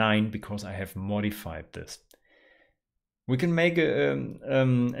ending 9 because I have modified this. We can make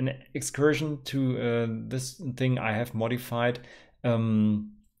an excursion to this thing I have modified.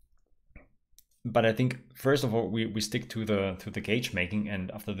 But I think first of all we stick to the gauge making,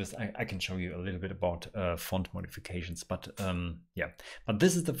 and after this I can show you a little bit about font modifications. But yeah, but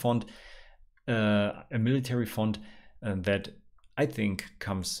this is the font, a military font that I think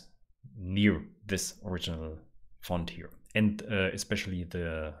comes near this original font here, and especially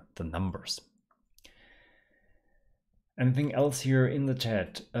the numbers. Anything else here in the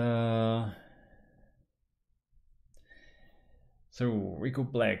chat? So Rico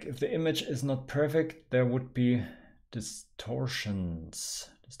Black, if the image is not perfect, there would be distortions.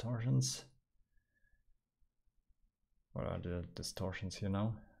 Distortions? What are the distortions here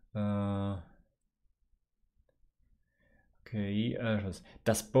now? Okay,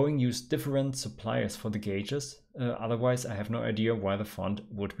 does Boeing use different suppliers for the gauges? Otherwise, I have no idea why the font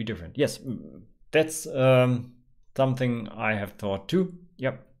would be different. Yes, that's something I have thought too.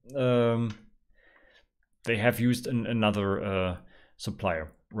 Yep. They have used another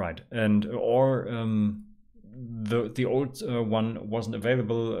supplier, right? And or the old one wasn't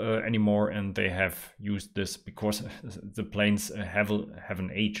available anymore, and they have used this because the planes have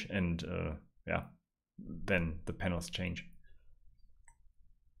an age, and yeah, then the panels change.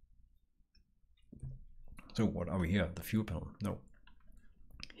 So what are we here? The fuel panel? No.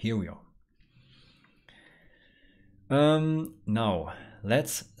 Here we are. Now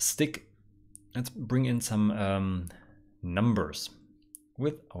let's bring in some numbers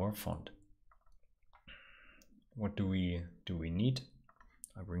with our font. What do we need?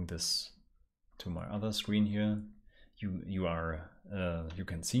 I bring this to my other screen here. You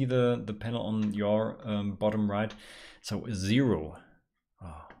can see the panel on your bottom right. So 0.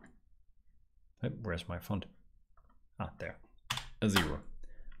 Oh. Where's my font? There. A 0.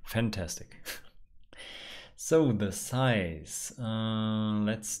 Fantastic. So the size.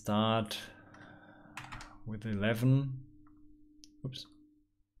 Let's start with 11. Oops.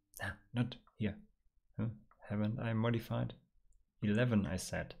 Not here. Haven't I modified? 11, I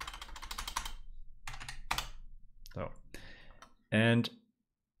said. So, and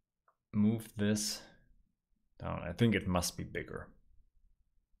move this down. I think it must be bigger.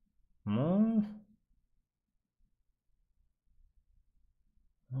 No,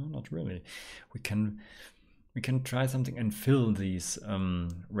 not really. We can try something and fill these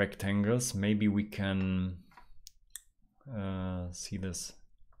rectangles. Maybe we can see this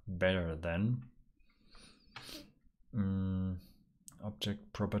better then.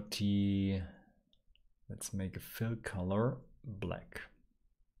 Object property. Let's make a fill color black.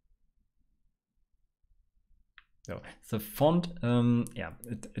 So the font, yeah,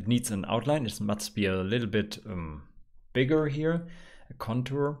 it needs an outline. It must be a little bit bigger here, a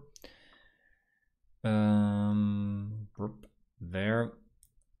contour. There,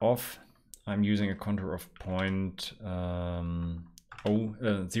 off. I'm using a contour of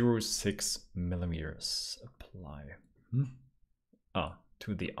 0.06 millimeters. Apply.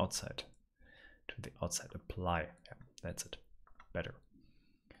 To the outside. To the outside. Apply. Yeah, that's it. Better.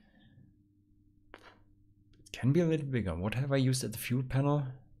 It can be a little bigger. What have I used at the fuel panel?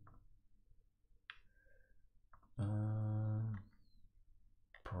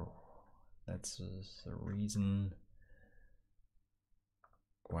 Pro. That's the reason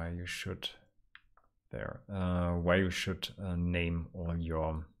why you should name all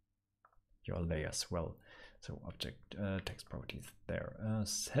your layers well. So object text properties there.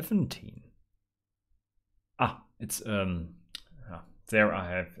 17. It's there I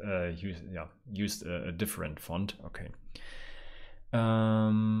have used a different font. Okay.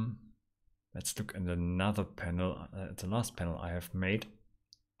 Let's look at another panel. The last panel I have made,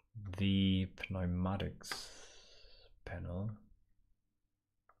 the pneumatics panel.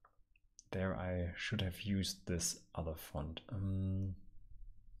 There I should have used this other font.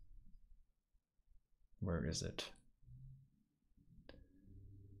 Where is it?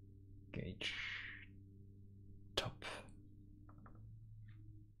 Gauge top.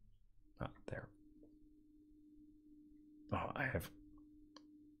 There. Oh, I have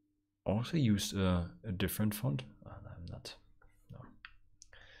also used a different font. I'm not. No.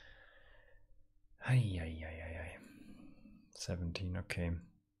 17. Okay.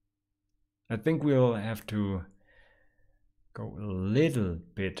 I think we'll have to go a little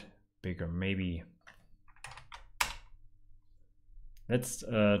bit bigger, maybe. Let's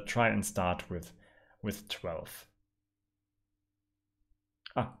try and start with 12.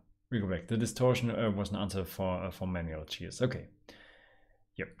 We go back. The distortion was an answer for manual. Cheers. Okay.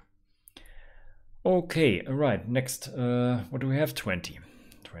 Yep. Okay. All right. Next, what do we have? 20.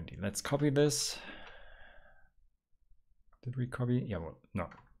 20. Let's copy this. Did we copy? Yeah. Well, no,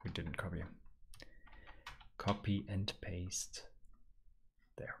 we didn't copy. Copy and paste.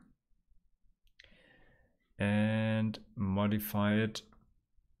 There. And modify it.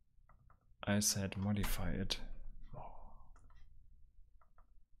 I said modify it.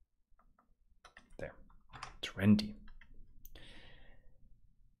 There. 20.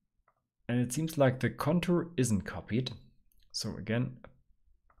 And it seems like the contour isn't copied. So again,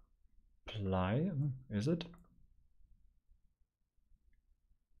 apply. Is it?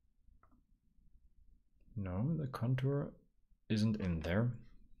 No, the contour isn't in there.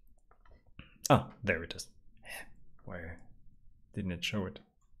 There it is. Why didn't it show it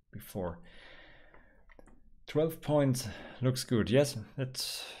before? 12 points looks good. Yes,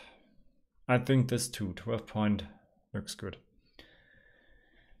 that's. I think this too. 12 point looks good.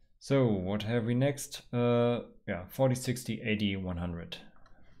 So what have we next? Yeah, 40, 60, 80, 100.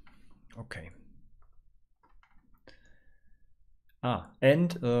 Okay.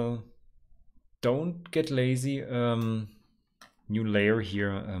 And don't get lazy. New layer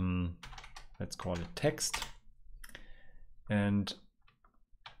here. Let's call it text. And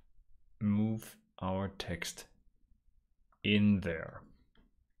move our text in there.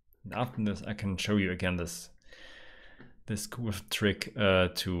 And after this, I can show you again this cool trick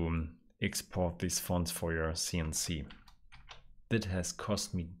to export these fonts for your CNC. That has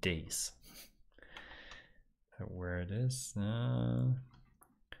cost me days. So where it is, and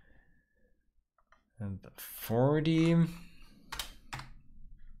the 40.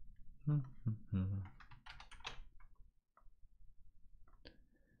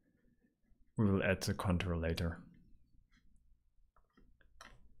 We will add the contour later.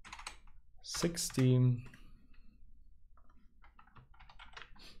 60.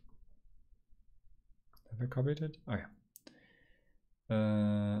 Have I copied it? Oh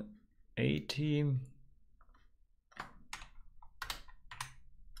yeah. 80.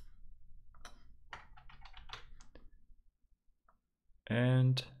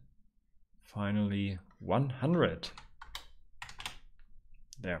 And finally 100.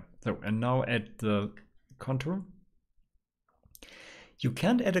 There. So, and now add the contour. You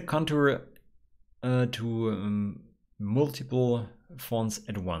can't add a contour to multiple fonts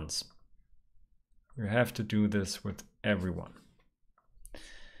at once. You have to do this with everyone.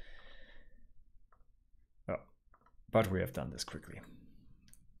 Oh, but we have done this quickly.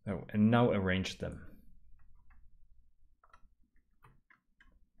 Oh, and now arrange them.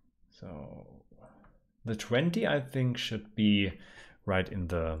 So the 20 I think should be right in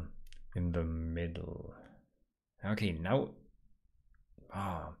the middle. Okay, now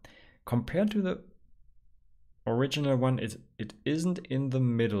compared to the original one, it isn't in the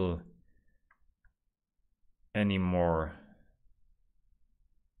middle anymore.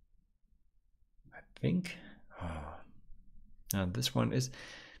 I think. Now this one is.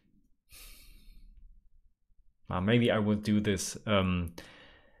 Maybe I will do this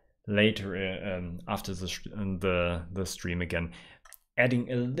later after the stream again,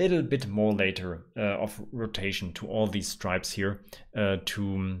 adding a little bit more later of rotation to all these stripes here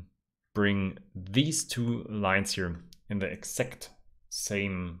to bring these two lines here in the exact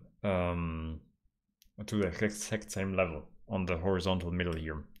same to the exact same level on the horizontal middle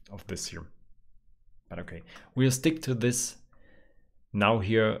here of this here. But okay, we'll stick to this now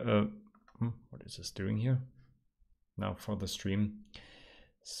here. What is this doing here now for the stream?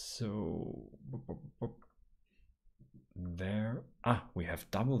 So there, we have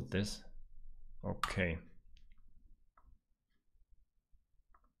doubled this. Okay,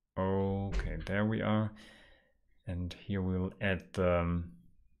 there we are, and here we'll add the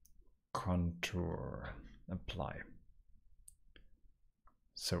contour, apply.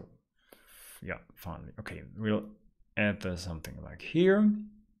 So yeah, finally, okay, we'll add something like here.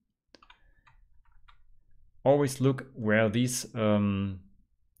 Always look where these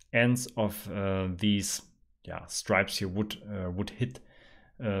ends of these stripes here would hit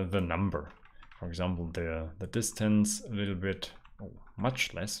the number. For example, the distance a little bit,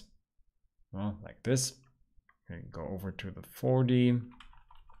 much less, like this. Okay, go over to the 40.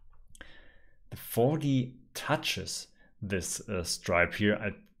 The 40 touches this stripe here.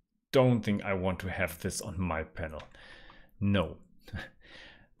 I don't think I want to have this on my panel. No.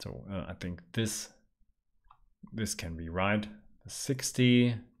 So I think this can be right. The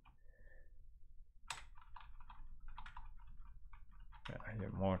 60.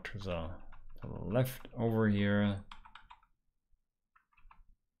 Here more to the left over here.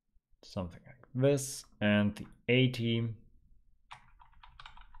 Something like this. And the 80.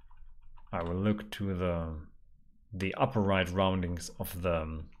 I will look to the upper right roundings of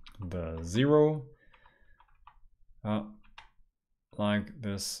the 0. Like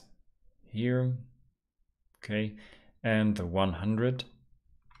this here. Okay, and the 100.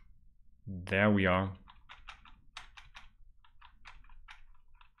 There we are.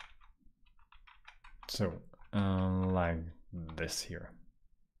 So, like this here.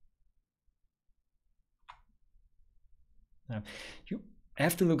 Now, you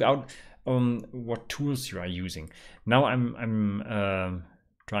have to look out on what tools you are using. Now I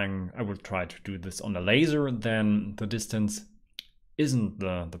will try to do this on a laser, then the distance isn't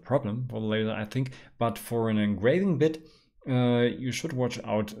the problem for the laser, I think, but for an engraving bit, you should watch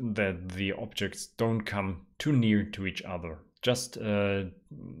out that the objects don't come too near to each other, just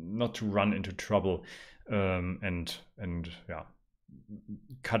not to run into trouble and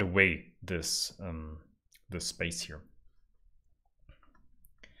cut away this space here.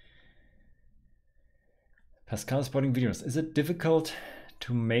 Pascal spotting videos. Is it difficult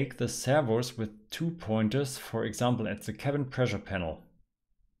to make the servos with 2 pointers, for example, at the cabin pressure panel?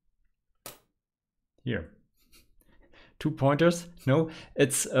 Here. 2 pointers? No,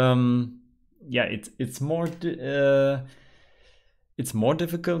 it's it's more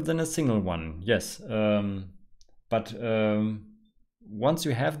difficult than a single one. Yes, but once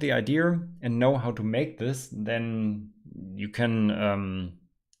you have the idea and know how to make this, then you can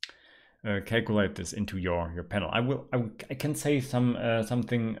calculate this into your panel. I can say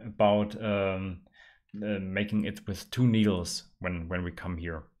something about making it with 2 needles when we come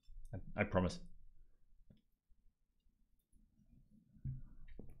here. I promise.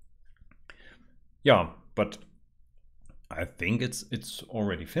 Yeah, but I think it's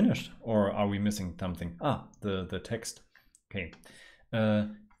already finished. Or are we missing something? The text. Okay,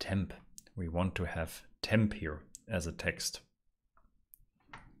 temp. We want to have temp here as a text.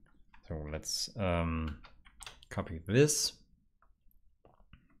 So let's copy this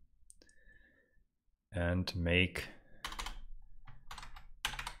and make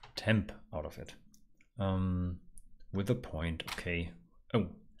temp out of it with a point. Okay. Oh,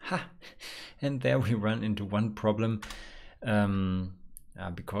 ha! And there we run into one problem.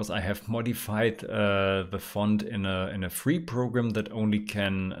 because I have modified the font in a free program that only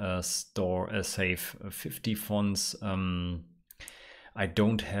can save 50 fonts. I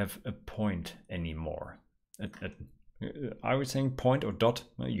don't have a point anymore. Are we saying point or dot?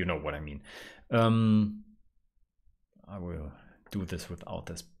 You know what I mean. I will do this without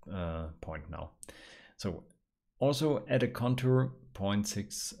this point now. So also add a contour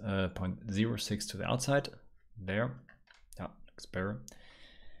 0.06 to the outside. There. Yeah, looks better.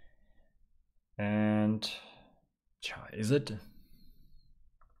 And is it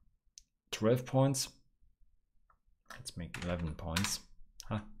 12 points? Let's make 11 points.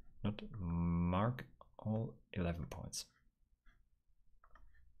 Not mark all 11 points.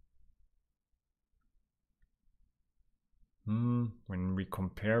 When we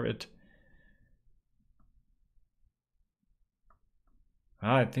compare it,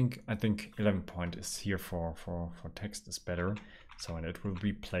 I think 11 point is here for text is better. So, and it will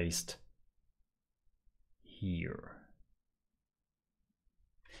be placed here.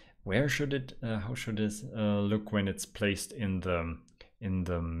 Where should it? How should this look when it's placed in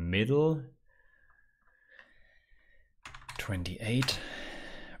the middle? 28.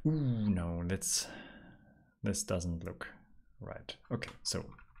 Ooh, no, this doesn't look right. Okay, so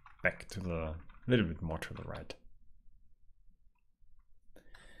back to the little bit more to the right.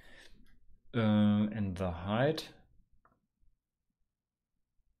 And the height.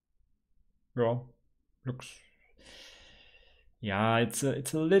 Well, looks. Yeah, it's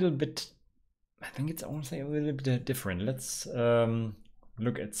a little bit. I think it's also a little bit different. Let's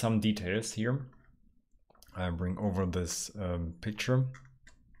look at some details here. I bring over this picture.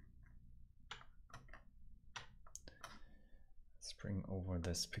 Let's bring over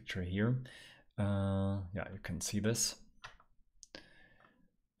this picture here. Yeah, you can see this.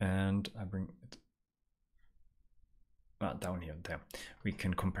 And I bring it down here. There, we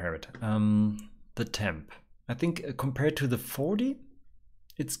can compare it. The temp. I think compared to the 40,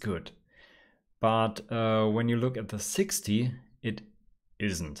 it's good. But when you look at the 60, it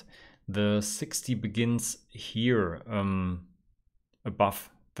isn't. The 60 begins here above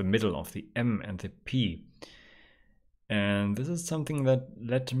the middle of the M and the P. And this is something that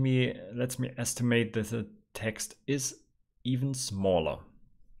lets me estimate that the text is even smaller.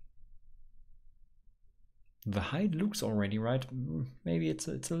 The height looks already right. Maybe it's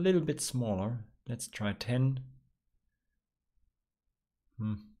a little bit smaller. Let's try 10.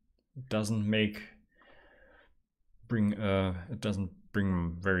 It doesn't bring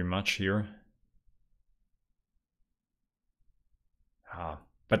very much here.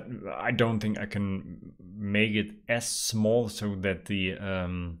 But I don't think I can make it as small so that the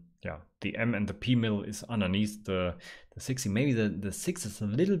the M and the P middle is underneath the 60. Maybe the 6 is a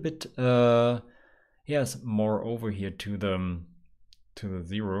little bit yes, more over here to the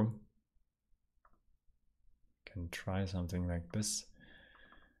 0. Can try something like this.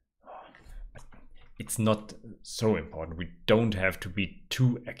 It's not so important. We don't have to be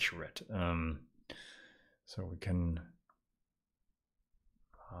too accurate. So we can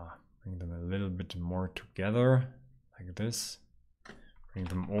bring them a little bit more together, like this. Bring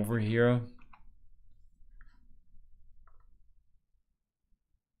them over here.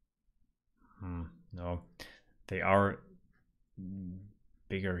 No, they are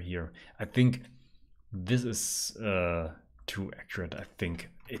bigger here. I think this is too accurate. I think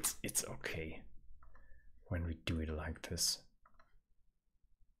it's okay when we do it like this.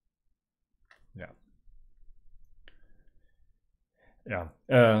 Yeah.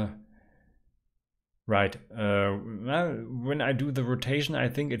 Right. When I do the rotation, I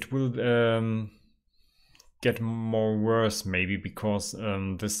think it will get more worse, maybe, because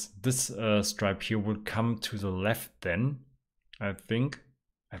this stripe here will come to the left then, I think.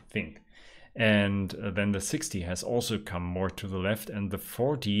 And then the 60 has also come more to the left, and the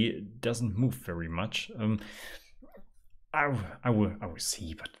 40 doesn't move very much. I will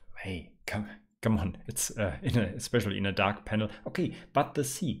see, but hey, come on, it's especially in a dark panel. Okay, but the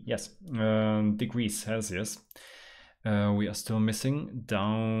C, yes, degrees Celsius. We are still missing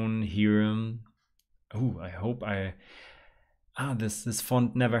down here. Oh, I hope this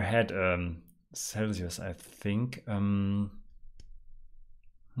font never had Celsius, I think.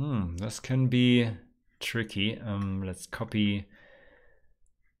 This can be tricky. Let's copy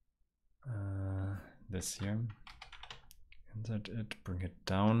this here. Insert it, bring it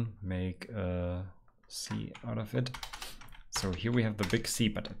down, make a C out of it. So here we have the big C,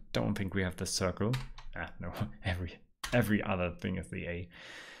 but I don't think we have the circle. No, every other thing is the A.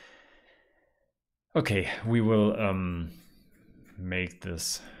 Okay, we will make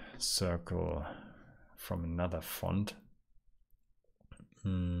this circle from another font.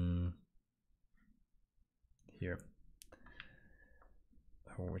 Here.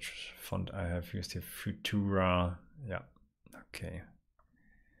 Oh, which font I have used here? Futura. Yeah. Okay.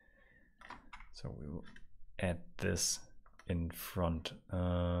 So we will add this in front.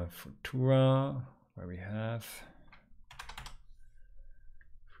 Futura, where we have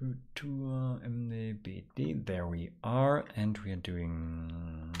Futura MDBD. There we are, and we are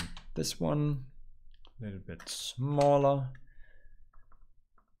doing this one a little bit smaller.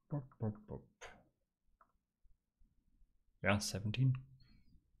 Boop, boop, boop. Yeah, 17.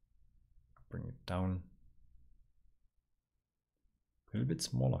 Bring it down a little bit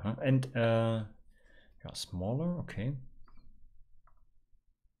smaller, huh? And yeah, smaller, okay.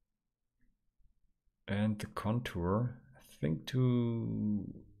 And the contour, I think to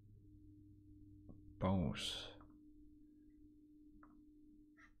both.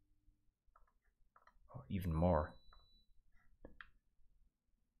 Or even more.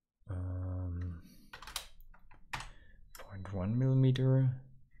 0.1 millimeter.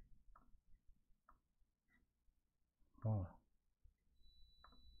 Oh.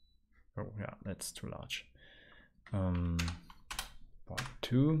 Oh yeah, that's too large.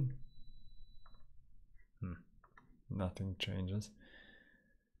 0.2. Nothing changes.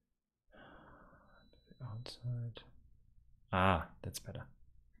 The outside. Ah, that's better.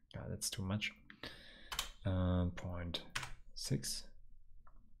 Yeah, that's too much. 0.6.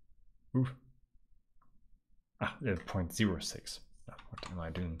 Oof. Ah, 0.06. What am I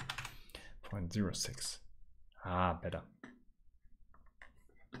doing? 0.06. Ah, better.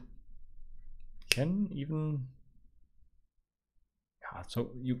 Can even, yeah,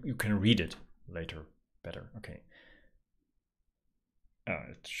 so you can read it later better. Okay.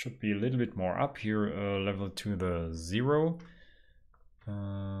 It should be a little bit more up here, level to the 0.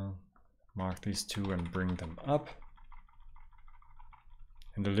 Mark these two and bring them up.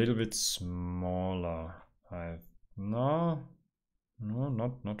 And a little bit smaller. No,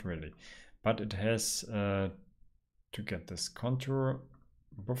 not really. But it has to get this contour.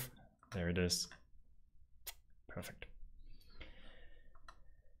 Boof, there it is. Perfect.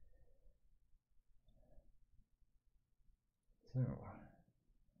 So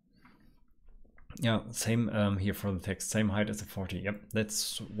yeah, same here for the text, same height as a 40. Yep,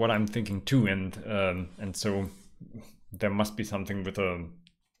 that's what I'm thinking too. And so there must be something with a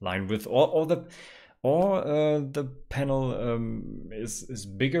line width, or the panel is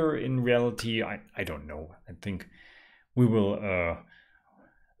bigger in reality. I don't know. I think we will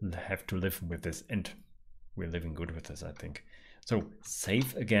have to live with this, and we're living good with this, I think. So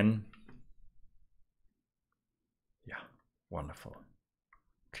save again. Yeah, wonderful.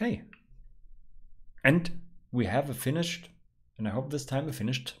 Okay. And we have a finished, and I hope this time a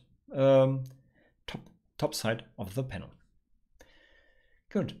finished top side of the panel.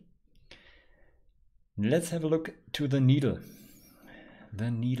 Good. Let's have a look to the needle. The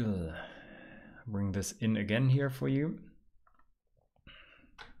needle. Bring this in again here for you.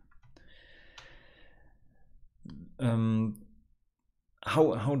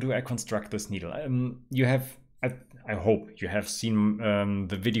 How do I construct this needle? You have, I hope you have seen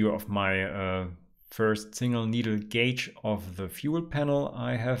the video of my first single needle gauge of the fuel panel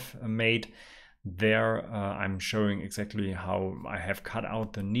I have made. There I'm showing exactly how I have cut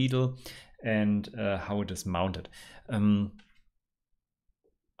out the needle and how it is mounted.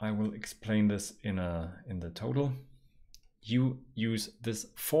 I will explain this in the total. You use this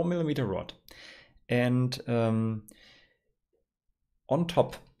 4mm rod, and on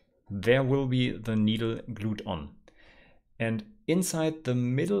top there will be the needle glued on, and inside the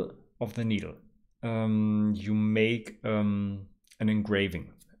middle of the needle you make an engraving.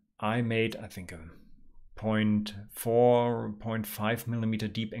 I made, I think, a 0.4,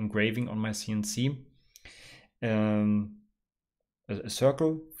 0.5mm deep engraving on my CNC. A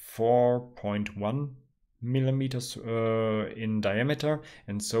circle 4.1 millimeters in diameter,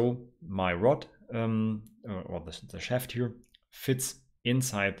 and so my rod or the shaft here fits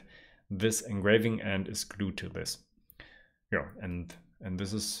inside this engraving and is glued to this. Yeah, and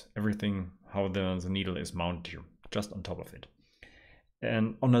this is everything how the needle is mounted here, just on top of it.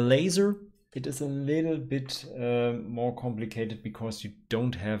 And on a laser it is a little bit more complicated, because you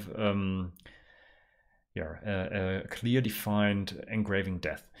don't have a clear defined engraving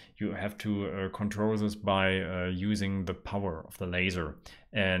depth. You have to control this by using the power of the laser,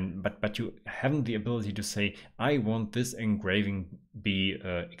 and but you haven't the ability to say, I want this engraving be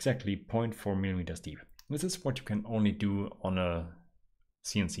exactly 0.4 millimeters deep. This is what you can only do on a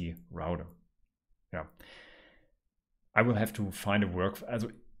CNC router. Yeah, I will have to find a work,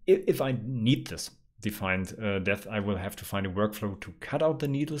 if I need this, defined depth, I will have to find a workflow to cut out the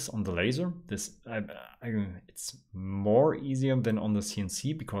needles on the laser. It's more easier than on the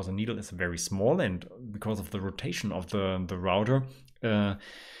CNC because the needle is very small, and because of the rotation of the router,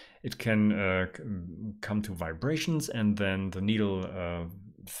 it can come to vibrations, and then the needle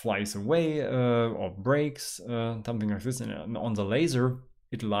flies away or breaks, something like this. And on the laser,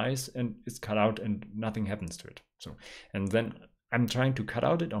 it lies and it's cut out and nothing happens to it. So, and then I'm trying to cut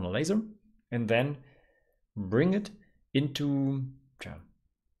out it on a laser and then bring it into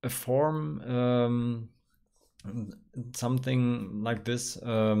a form, something like this,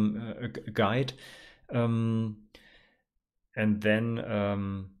 a guide, and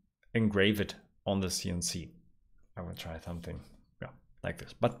then engrave it on the CNC. I will try something like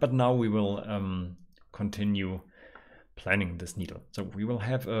this. But now we will continue planning this needle. So we will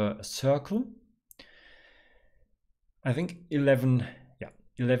have a circle, I think 11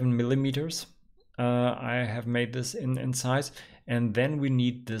 millimeters. I have made this in size, and then we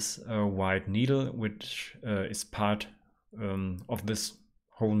need this white needle, which is part of this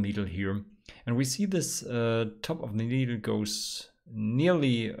whole needle here. And we see this top of the needle goes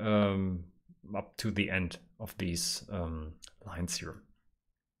nearly up to the end of these lines here.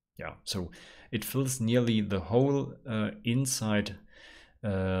 Yeah, so it fills nearly the whole inside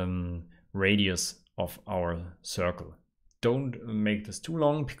radius of our circle. Don't make this too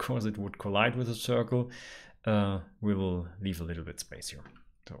long because it would collide with the circle. We will leave a little bit space here.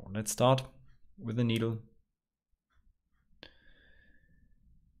 So let's start with the needle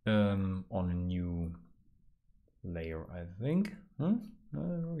on a new layer, I think.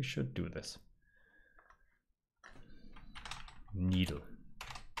 We should do this. Needle.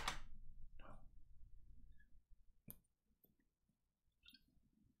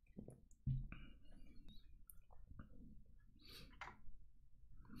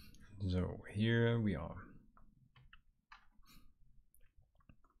 So here we are.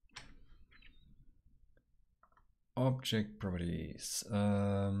 Object properties.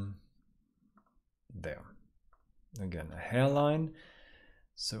 There. Again, a hairline.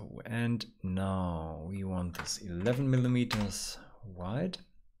 So, and now we want this 11 millimeters wide.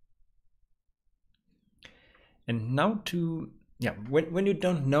 And now to, when you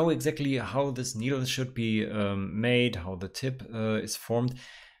don't know exactly how this needle should be made, how the tip is formed,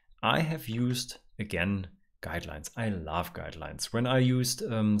 I have used, again, guidelines. I love guidelines. When I used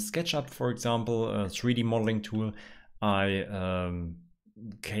SketchUp, for example, a 3D modeling tool, I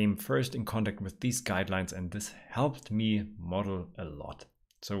came first in contact with these guidelines, and this helped me model a lot.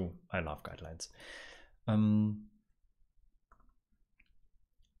 So I love guidelines.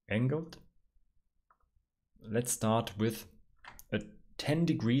 Angled. Let's start with a 10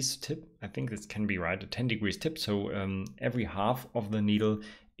 degrees tip. I think this can be right, a 10 degrees tip. So every half of the needle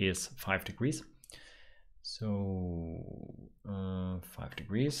is 5 degrees. So 5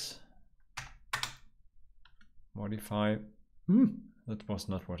 degrees. Modify. That was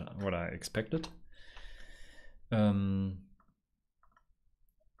not what I expected.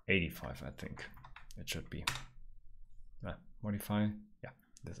 85, I think it should be. Modify. Yeah,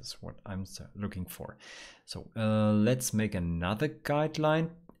 this is what I'm looking for. So let's make another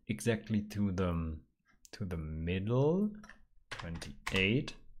guideline exactly to the middle,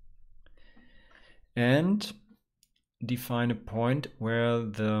 28, and define a point where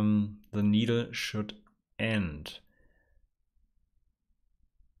the needle should end.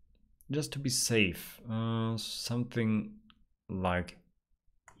 Just to be safe, something like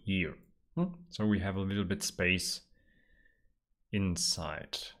here. So we have a little bit space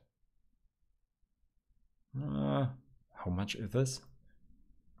inside. How much is this?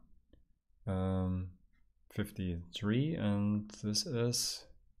 53, and this is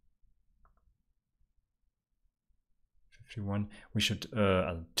 51. We should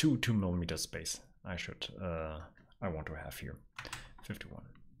 2 millimeter space. I want to have here 51.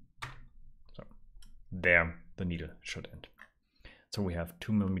 So there the needle should end. So we have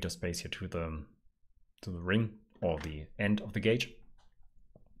 2 millimeter space here to the ring or the end of the gauge.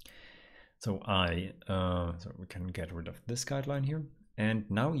 So so we can get rid of this guideline here, and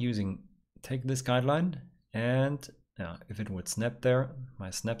now take this guideline, and if it would snap there, my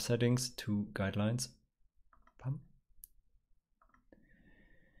snap settings, 2 guidelines. Pump.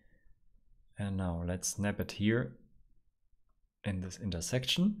 And now let's snap it here in this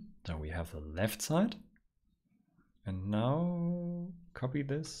intersection. So we have the left side. And now copy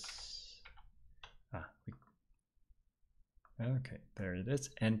this. Okay, there it is.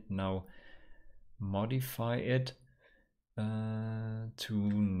 And now modify it to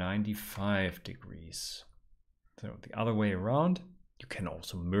 95 degrees. So the other way around, You can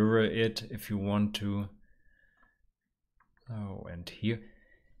also mirror it if you want to. Oh, and here.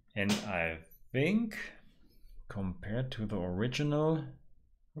 And I think compared to the original,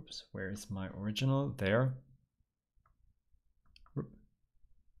 oops, where is my original? There.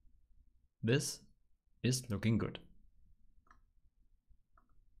 This is looking good.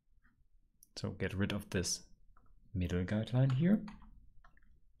 So get rid of this middle guideline here.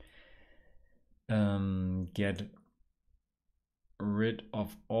 Get rid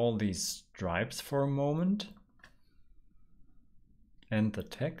of all these stripes for a moment and the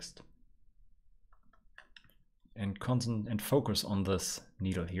text, and focus on this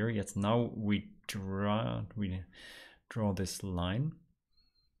needle here. Yes, now we draw this line,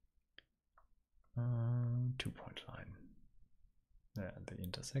 2-point line, there, the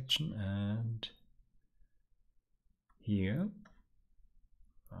intersection, and here,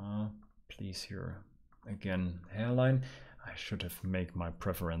 please here again hairline. I should have made my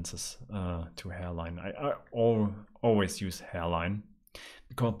preferences to hairline. I always use hairline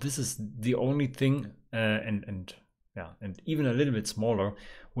because this is the only thing, and even a little bit smaller,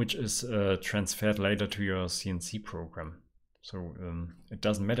 which is transferred later to your CNC program. So it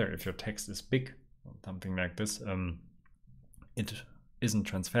doesn't matter if your text is big or something like this. It isn't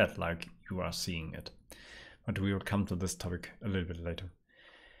transferred like you are seeing it. But we will come to this topic a little bit later.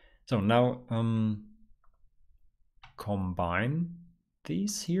 So now combine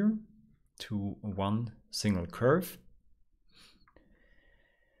these here to one single curve.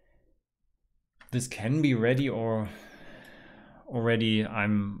 This can be ready, or already I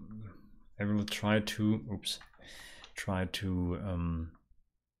will try to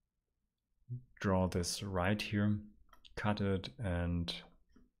draw this right here, cut it, and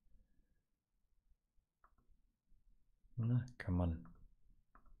come on.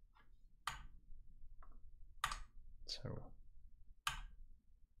 So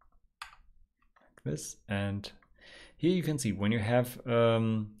like this, and here you can see when you have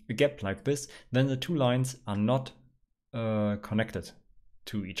a gap like this, then the two lines are not connected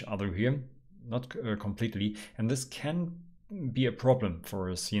to each other here, not completely, and this can be a problem for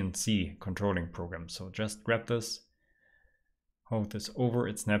a CNC controlling program. So just grab this, hold this over,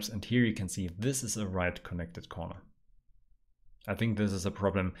 it snaps, and here you can see this is a right connected corner. I think this is a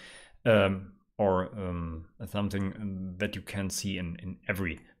problem, or something that you can see in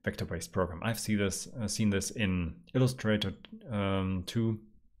every vector-based program. I've seen this in Illustrator too.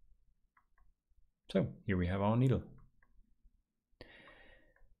 So here we have our needle.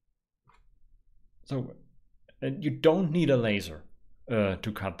 So you don't need a laser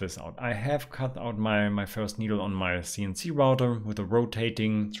to cut this out. I have cut out my first needle on my CNC router with a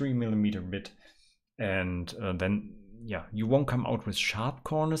rotating 3mm bit, and then yeah, you won't come out with sharp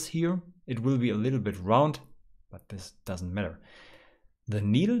corners here. It will be a little bit round, but this doesn't matter. The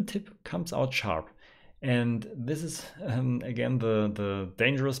needle tip comes out sharp, and this is again the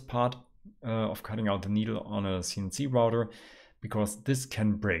dangerous part of cutting out the needle on a CNC router, because this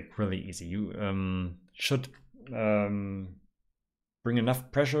can break really easy. You should bring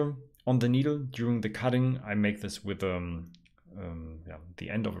enough pressure on the needle during the cutting. I make this with the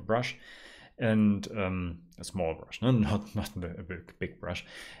end of a brush, and a small brush, no, not a big brush,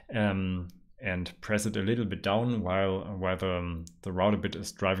 and press it a little bit down while the router bit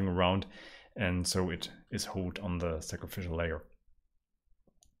is driving around, and so it is hold on the sacrificial layer.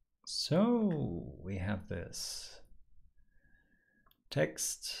 So we have this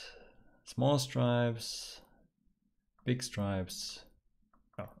text, small stripes, big stripes.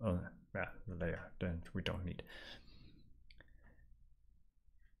 Yeah, the layer that we don't need.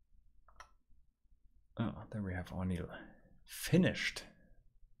 Oh, there we have our needle. Finished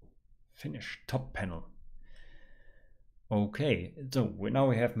top panel. Okay, so now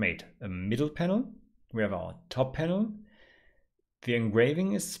we have made a middle panel, we have our top panel, the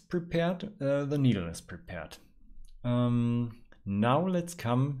engraving is prepared, the needle is prepared. Now let's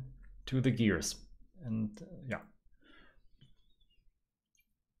come to the gears, and yeah.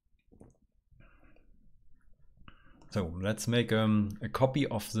 So let's make a copy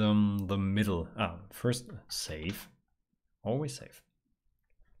of the middle. First save, always save,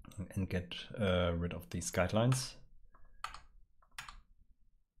 and get rid of these guidelines.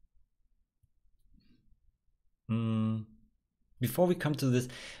 Before we come to this,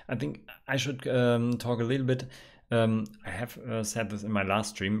 I think I should talk a little bit. I have said this in my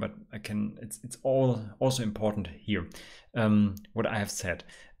last stream, but I can. It's also important here. What I have said,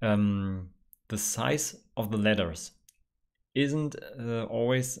 the size of the letters isn't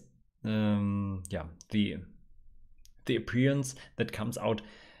always the appearance that comes out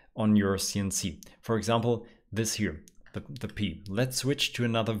on your CNC. For example, this here, the P. Let's switch to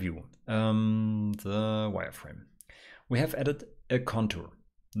another view, the wireframe. We have added a contour.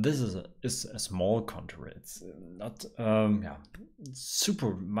 This is a small contour. It's not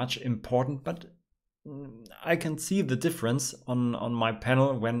super much important, but I can see the difference on my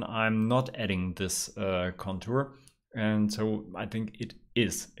panel when I'm not adding this contour, and so I think it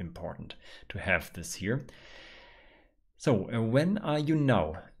is important to have this here. So when are you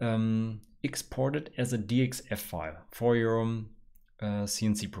now export it as a DXF file for your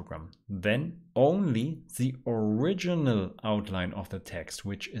CNC program? Then only the original outline of the text,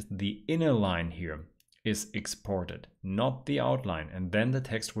 which is the inner line here, is exported, not the outline, and then the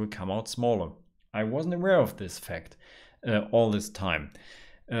text will come out smaller. I wasn't aware of this fact all this time,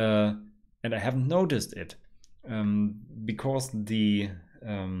 and I haven't noticed it because the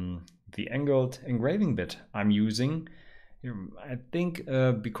angled engraving bit I'm using, I think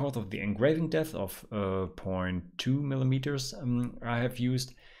because of the engraving depth of 0.2 millimeters I have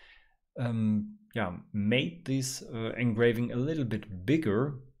used, made this engraving a little bit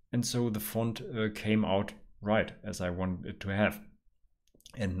bigger, and so the font came out right as I wanted it to have.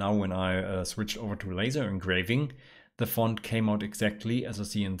 And now when I switched over to laser engraving, the font came out exactly as a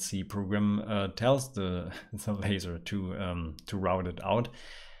CNC program tells the laser to route it out.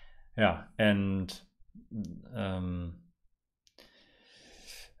 Yeah, and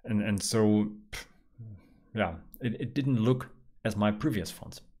so yeah, it didn't look as my previous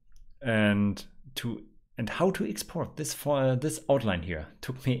fonts. And how to export this this outline here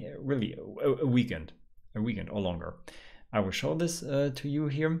took me really a weekend or longer. I will show this to you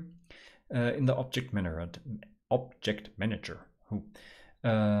here in the object manager.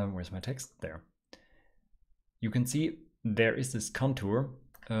 Where's my text? There. You can see there is this contour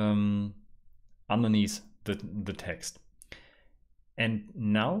underneath the text. And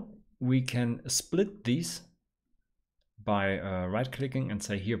now we can split these by right-clicking and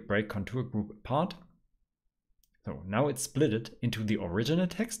say here, break contour group apart. So now it's split into the original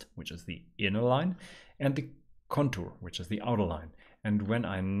text, which is the inner line, and the contour, which is the outer line. And when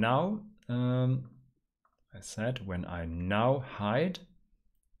I now, when I now hide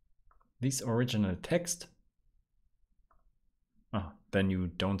this original text, then you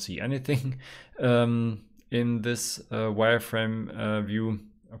don't see anything in this wireframe view.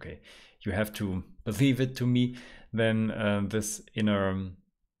 Okay, you have to believe it to me. Then this inner,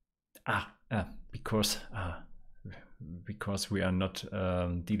 because we are not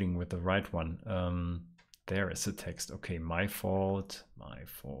dealing with the right one. There is the text. Okay, my fault.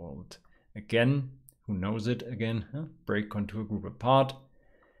 Again, who knows it again? Break contour group apart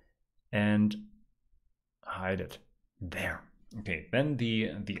and hide it. There. Okay, then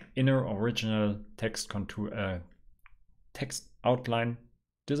the inner original text contour text outline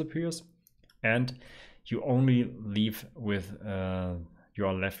disappears, and you only leave with you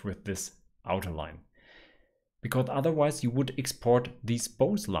are left with this outer line. Because otherwise you would export these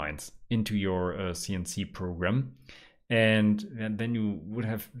both lines into your CNC program, and then you would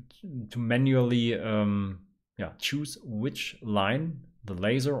have to manually choose which line the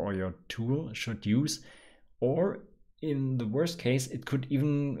laser or your tool should use, or in the worst case it could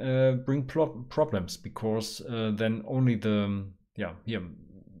even bring problems, because then only the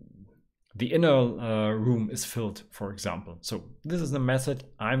inner room is filled, for example. So this is the method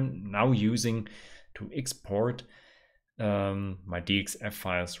I'm now using to export my DXF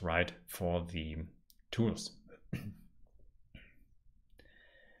files right for the tools.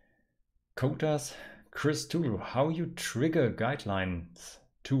 Kotas Chris Tulu, how you trigger guidelines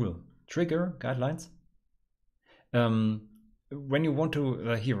tool. Trigger guidelines? When you want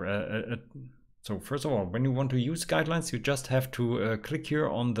to so first of all, when you want to use guidelines, you just have to click here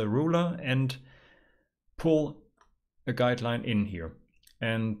on the ruler and pull a guideline in here.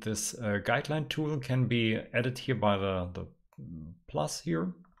 And this guideline tool can be added here by the plus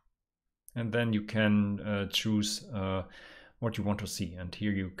here. And then you can choose what you want to see. And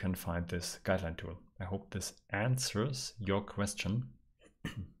here you can find this guideline tool. I hope this answers your question.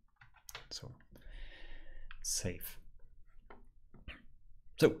 So, save.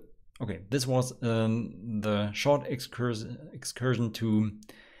 So, okay, this was the short excursion to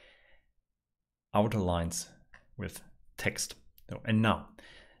outer lines with text. So, and now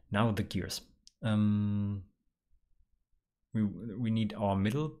the gears. We need our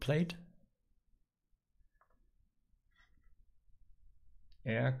middle plate.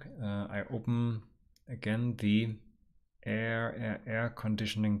 I open again the air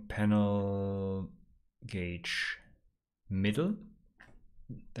conditioning panel gauge middle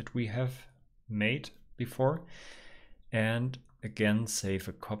that we have made before, and again save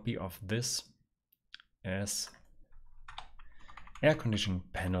a copy of this as air conditioning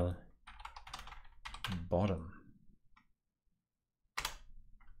panel bottom.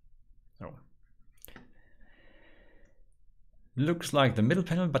 So looks like the middle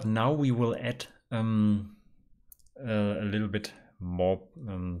panel, but now we will add a little bit more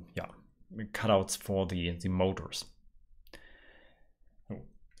cutouts for the motors.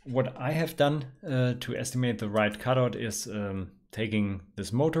 What I have done to estimate the right cutout is taking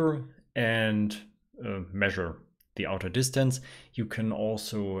this motor and measure the outer distance. You can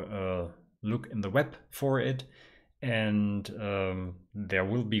also look in the web for it, and there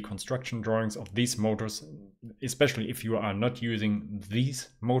will be construction drawings of these motors, especially if you are not using these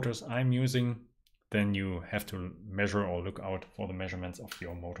motors I'm using, then you have to measure or look out for the measurements of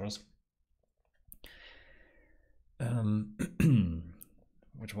your motors.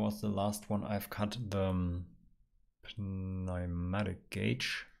 Which was the last one I've cut, the pneumatic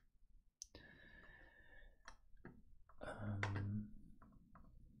gauge.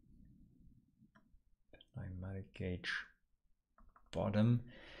 Pneumatic gauge bottom.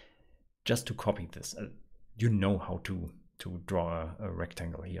 Just to copy this, you know how to draw a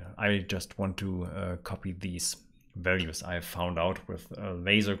rectangle here. I just want to copy these values I have found out with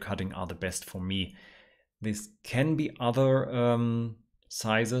laser cutting are the best for me. This can be other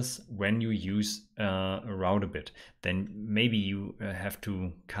sizes when you use a router bit. Then maybe you have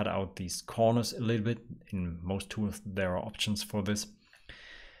to cut out these corners a little bit. In most tools there are options for this.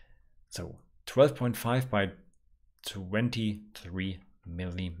 So 12.5 by 23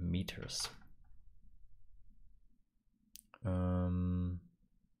 millimeters.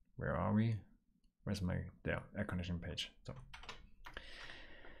 Where are we? Where's my air conditioning page? So,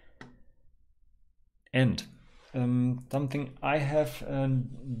 and something I have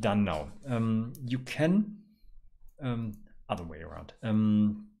done now. You can other way around.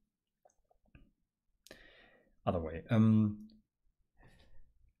 Other way.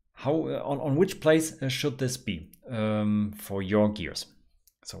 How on which place should this be for your gears?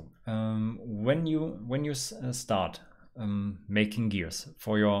 So when you start making gears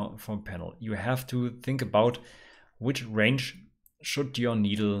for panel, you have to think about which range should your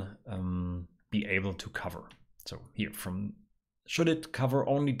needle be able to cover. So here, should it cover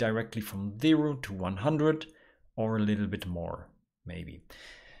only directly from 0 to 100 or a little bit more, maybe?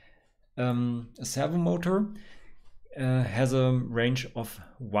 A servo motor has a range of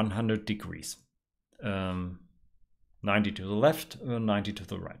 100 degrees, 90 to the left, 90 to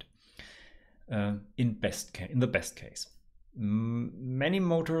the right. In the best case, many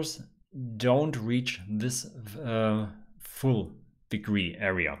motors don't reach this full degree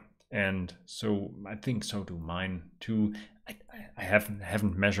area, and so I think so do mine too. I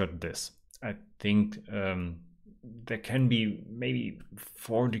haven't measured this. I think there can be maybe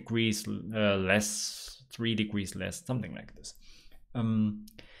 4 degrees less, 3 degrees less, something like this.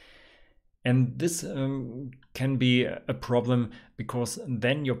 And this can be a problem because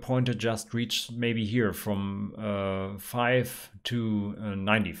then your pointer just reaches maybe here from 5 to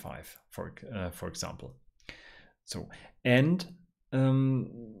 95, for example. So, and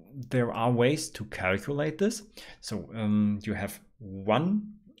there are ways to calculate this. So you have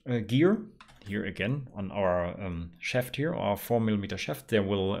one gear here again on our shaft here, our 4mm shaft. There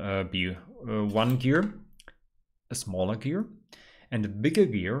will be one gear, a smaller gear, and a bigger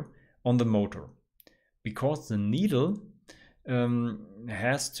gear on the motor, because the needle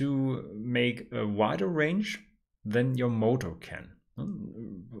has to make a wider range than your motor can.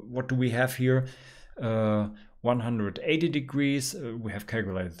 What do we have here? 180 degrees, we have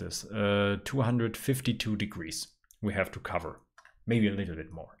calculated this, 252 degrees we have to cover, maybe a little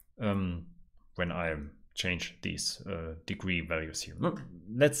bit more when I change these degree values here.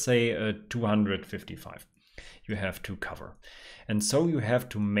 Let's say 255 you have to cover. And so you have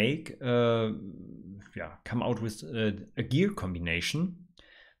to make, come out with a gear combination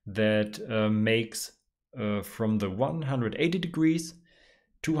that makes from the 180 degrees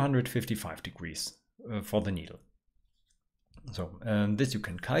 255 degrees for the needle. So this you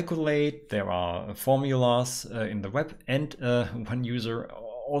can calculate. There are formulas in the web, and one user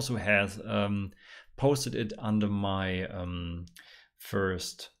also has posted it under my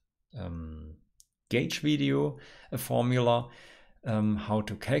first gauge video, a formula how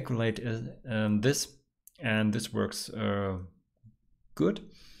to calculate this, and this works good.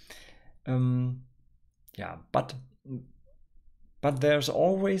 But there's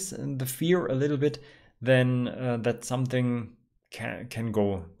always the fear a little bit then that something can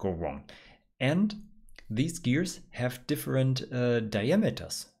go wrong. And these gears have different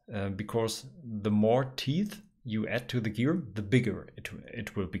diameters because the more teeth you add to the gear, the bigger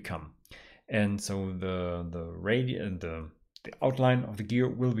it will become. And so the the outline of the gear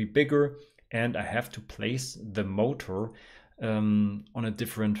will be bigger, and I have to place the motor on a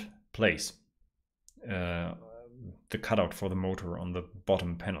different place. The cutout for the motor on the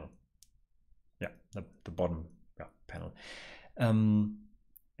bottom panel. Yeah, the bottom panel. And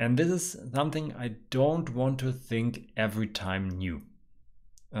this is something I don't want to think every time new.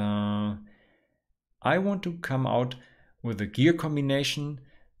 I want to come out with a gear combination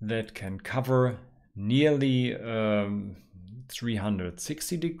that can cover nearly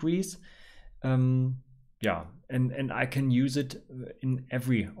 360 degrees. Yeah, and I can use it in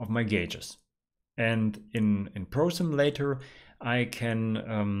every of my gauges. And in ProSim I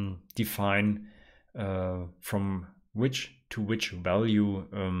can define from which to which value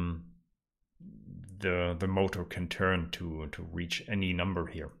the motor can turn to reach any number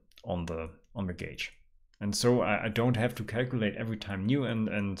here on the gauge. And so I don't have to calculate every time new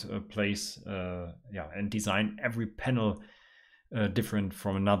and place and design every panel different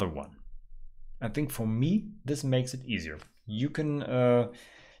from another one. I think for me this makes it easier. You can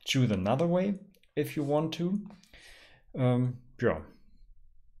choose another way if you want to. Yeah,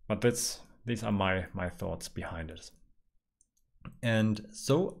 but these are my thoughts behind it. And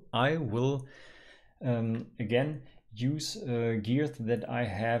so I will again use gears that I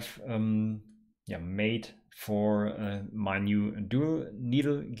have made for my new dual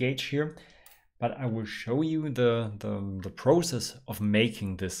needle gauge here, but I will show you the process of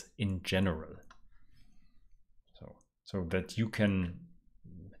making this in general, so that you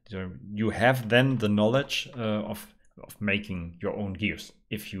have then the knowledge of making your own gears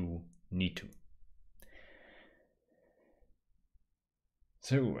if you need to.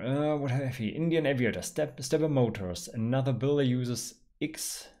 So what have I here? Indian Aviator, stepper motors. Another builder uses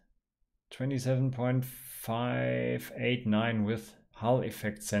X27.589 with Hull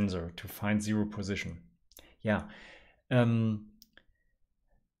effect sensor to find zero position. Yeah,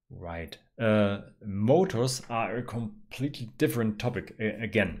 right. Motors are a completely different topic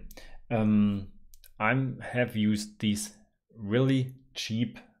again. I have used these really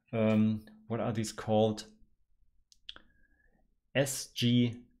cheap, what are these called?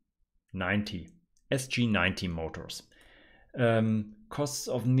 SG90 motors. Costs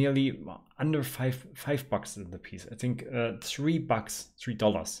of nearly under $5 the piece. I think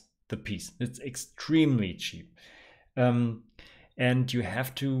 $3 the piece. It's extremely cheap. And you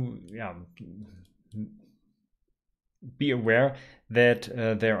have to be aware that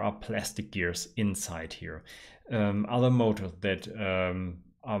there are plastic gears inside here. Other motors that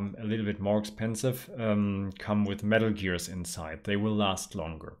a little bit more expensive come with metal gears inside. They will last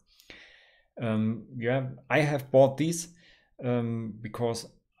longer. I have bought these because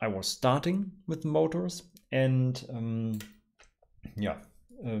I was starting with motors and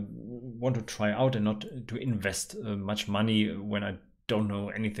want to try out and not to invest much money when I don't know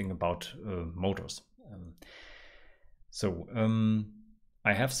anything about motors. So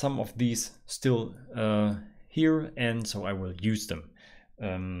I have some of these still here, and so I will use them.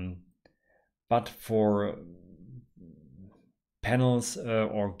 But for panels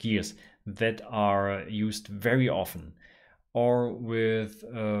or gears that are used very often or with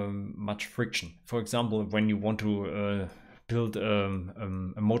much friction, for example, when you want to build a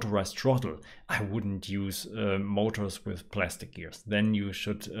motorized throttle, I wouldn't use motors with plastic gears. Then you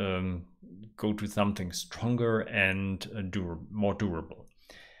should go to something stronger and more durable.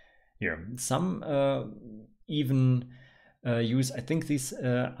 Here, some even use, I think these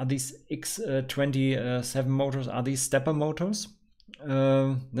are these X27 motors, are these stepper motors.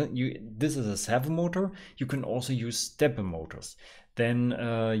 This is a servo motor. You can also use stepper motors. Then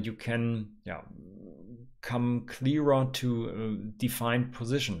you can come clearer to defined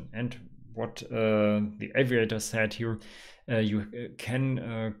position. And what the aviator said here, you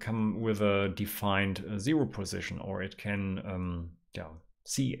can come with a defined zero position, or it can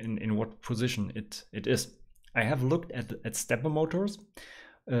see in what position it is. I have looked at stepper motors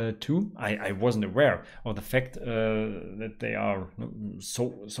too. I wasn't aware of the fact that they are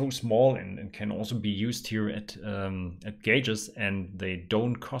so small and can also be used here at gauges, and they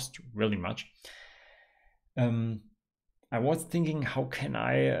don't cost really much. I was thinking, how can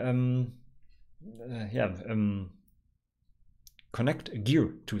I connect a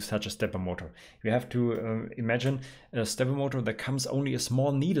gear to such a stepper motor? You have to imagine a stepper motor that comes only a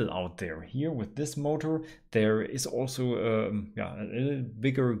small needle out there. Here with this motor there is also a little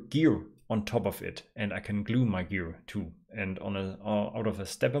bigger gear on top of it, and I can glue my gear too. And on out of a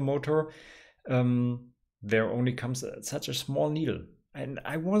stepper motor there only comes such a small needle, and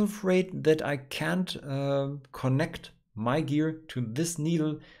I was afraid that I can't connect my gear to this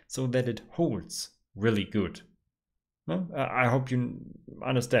needle so that it holds really good. I hope you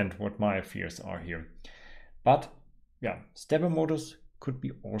understand what my fears are here. But yeah, stepper motors could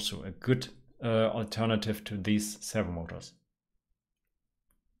be also a good alternative to these servo motors.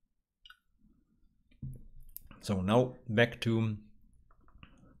 So now back to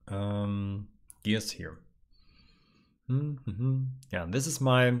gears here. Yeah, this is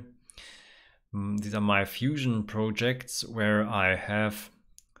these are my fusion projects where I have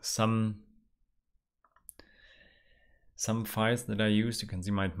some files that I use. You can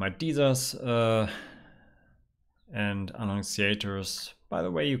see my teasers and annunciators. By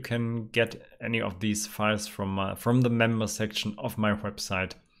the way, you can get any of these files from the member section of my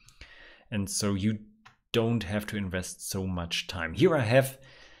website, and so you don't have to invest so much time. Here I have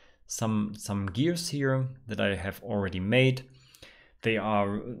some gears here that I have already made. They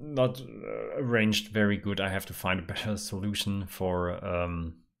are not arranged very good. I have to find a better solution for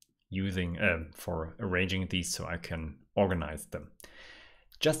for arranging these so I can organize them.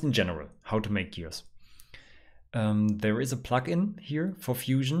 Just in general, how to make gears. There is a plugin here for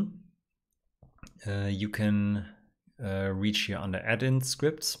Fusion. You can reach here under add-in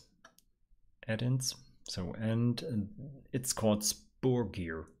scripts, add-ins. So, and it's called Spore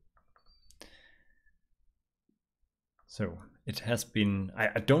Gear. So it has been,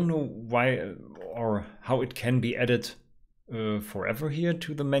 I don't know why or how it can be added forever here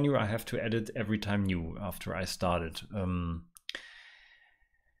to the menu. I have to edit every time new after I started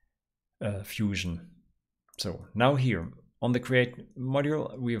Fusion. So now here on the create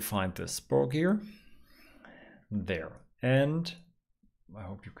module, we find the Spore Gear there. And I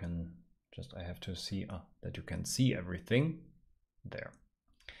hope you can just, I have to see that you can see everything there.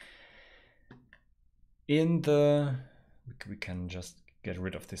 In the, we can just get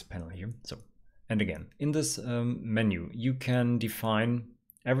rid of this panel here. So, and again, in this menu, you can define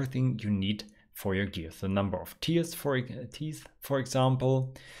everything you need for your gears. The number of teeth, for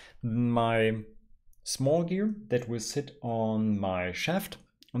example, my small gear that will sit on my shaft,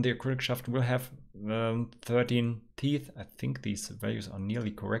 on the acrylic shaft, will have 13 teeth. I think these values are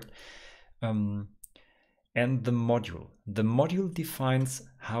nearly correct. And the module defines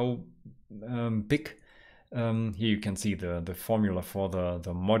how big. Here you can see the formula for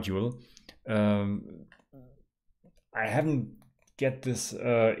the module. I haven't get this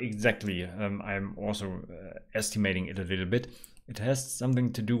exactly. I'm also estimating it a little bit. It has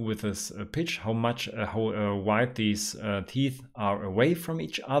something to do with this pitch, how wide these teeth are away from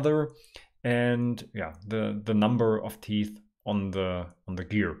each other, and yeah, the number of teeth on the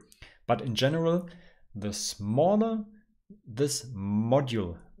gear. But in general, the smaller this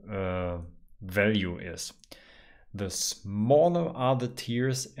module value is, the smaller are the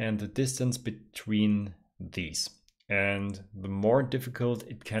tiers and the distance between these, and the more difficult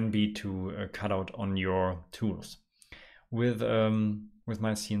it can be to cut out on your tools. With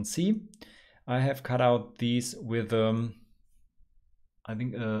my CNC, I have cut out these with I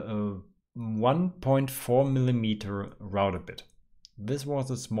think a 1.4 millimeter router bit. This was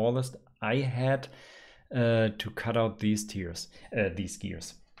the smallest I had to cut out these gears. Here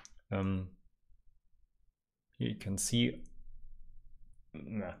you can see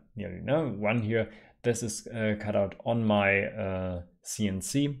nearly one here. This is cut out on my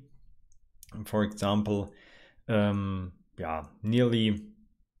CNC. For example, nearly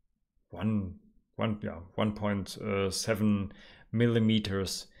 1.7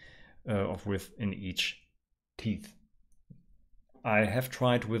 millimeters of width in each teeth. I have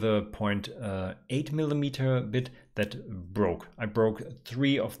tried with a 0.8 millimeter bit that broke. I broke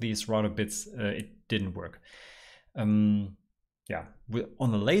 3 of these router bits. It didn't work. On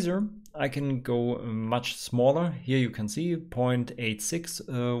a laser, I can go much smaller. Here you can see 0.86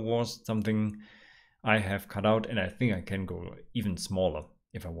 was something I have cut out, and I think I can go even smaller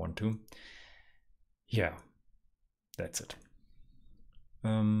if I want to. Yeah, that's it.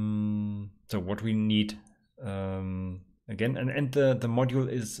 So what we need again, and the module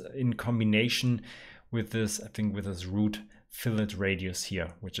is in combination with this, I think, with this root fillet radius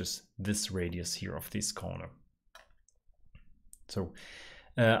here, which is this radius here of this corner. So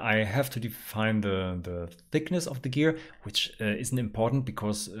I have to define the thickness of the gear, which isn't important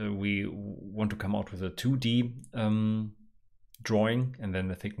because we want to come out with a 2D drawing, and then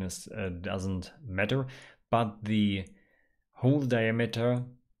the thickness doesn't matter. But the hole diameter,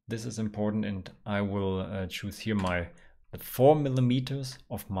 this is important, and I will choose here the 4 millimeters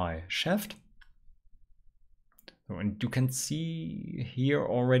of my shaft. So, and you can see here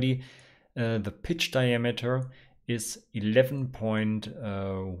already the pitch diameter is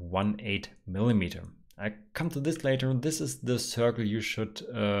 11.18 millimeter. I come to this later. This is the circle you should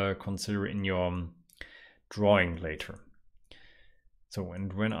consider in your drawing later. So,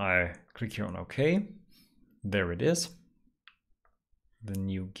 and when I click here on OK, there it is, the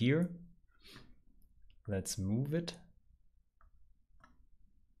new gear. Let's move it.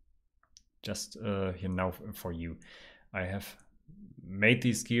 Just here now for you. I have made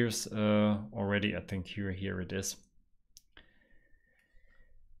these gears already. I think here it is.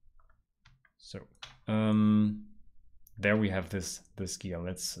 So there we have this gear.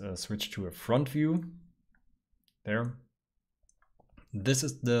 Let's switch to a front view. There. This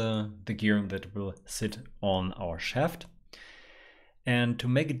is the gear that will sit on our shaft. And to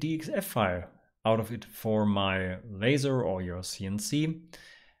make a DXF file out of it for my laser or your CNC,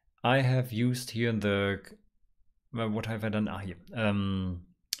 I have used here what have I done? Here,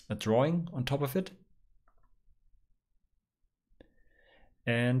 a drawing on top of it,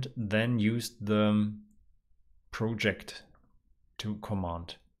 and then used the project to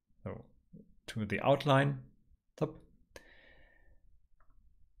command. So to the outline, top.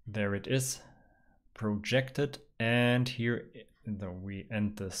 There it is, projected, and here we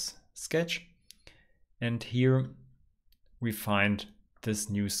end this sketch, and here we find this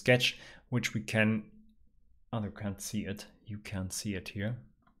new sketch, which we can, you can't see it, you can't see it here.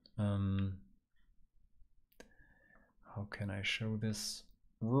 How can I show this?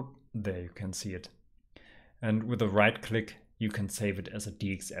 There you can see it. And with a right click, you can save it as a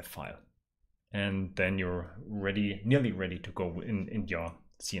DXF file. And then you're ready, nearly ready to go in your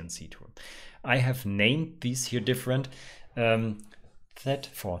CNC tool. I have named these here different. Z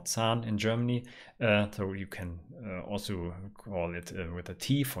for Zahn in Germany, so you can also call it with a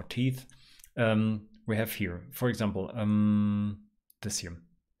T for teeth. We have here, for example, this here.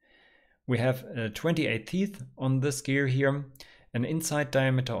 We have 28 teeth on this gear here, an inside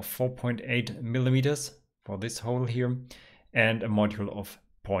diameter of 4.8 millimeters for this hole here, and a module of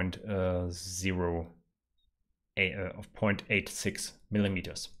 0.86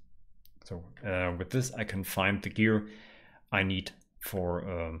 millimeters. So with this I can find the gear I need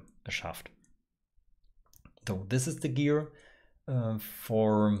for a shaft. So this is the gear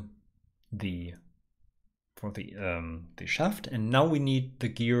for the shaft, and now we need the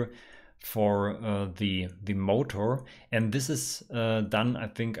gear for the motor, and this is done. I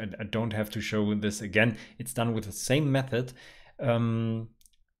think I don't have to show this again. It's done with the same method. I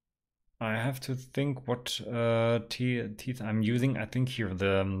have to think what teeth I'm using. I think here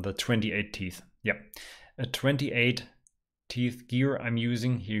the 28 teeth. Yeah, a 28 teeth gear I'm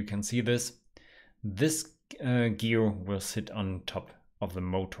using. Here you can see this. This gear will sit on top of the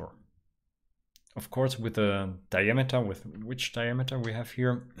motor. Of course, with the diameter, with which diameter we have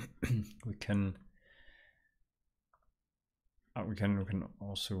here, we can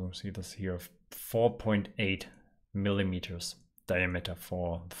also see this here, 4.8 millimeters diameter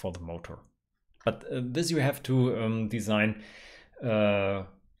for the motor. But this you have to design for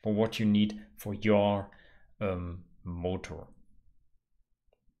what you need for your motor.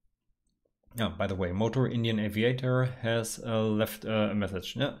 Yeah, by the way, Motor Indian Aviator has left a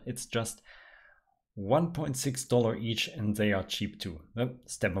message. Yeah, it's just $1.6 each, and they are cheap too.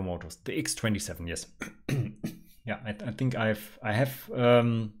 Stepper motors, the X27, yes. Yeah, I think I have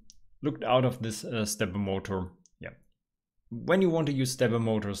looked out of this stepper motor. Yeah, when you want to use stepper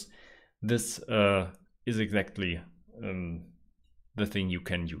motors, this is exactly the thing you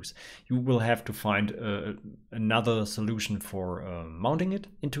can use. You will have to find another solution for mounting it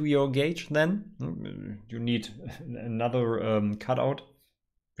into your gauge. Then you need another cutout.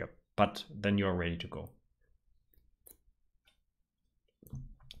 Yeah, but then you are ready to go.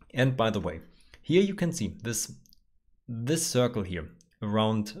 And by the way, here you can see this circle here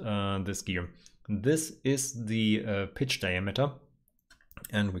around this gear. This is the pitch diameter,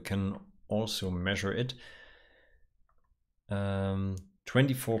 and we can also measure it.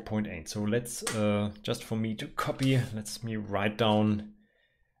 24.8. So let's just for me to copy, let me write down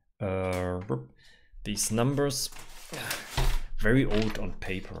these numbers. Very old on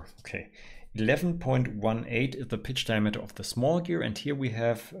paper. Okay, 11.18 is the pitch diameter of the small gear, and here we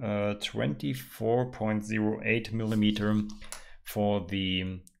have 24.08 millimeter for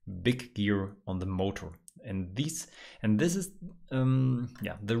the big gear on the motor. And this is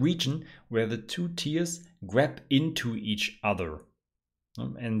the region where the two tiers grab into each other,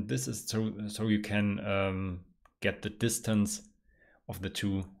 and this is so you can get the distance of the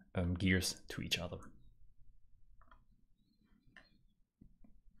two gears to each other.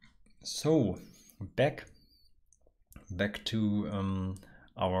 So back to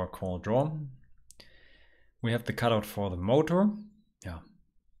our core draw. We have the cutout for the motor. Yeah,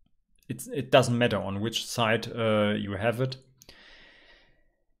 it doesn't matter on which side you have it.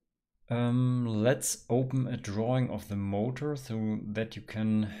 Let's open a drawing of the motor so that you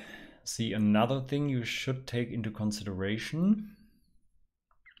can see another thing you should take into consideration.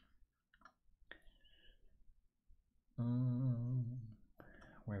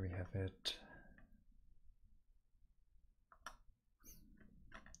 Where we have it.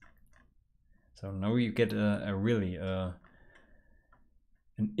 So now you get a really an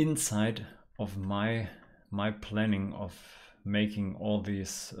insight of my planning of making all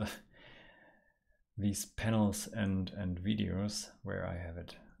these panels and videos. Where I have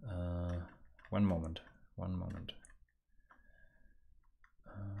it. One moment.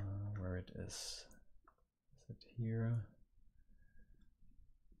 Where it is. Is it here?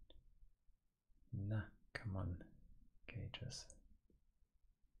 Nah, come on, gauges.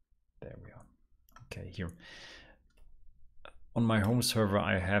 There we are. Okay, here. On my home server,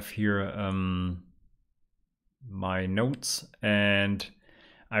 I have here my notes, and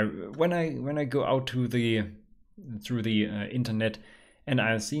when I go out to through the internet, and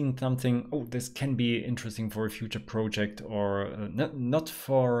I'm seeing something, oh, this can be interesting for a future project, or not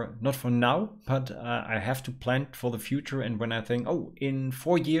for now, but I have to plan for the future. And when I think, oh, in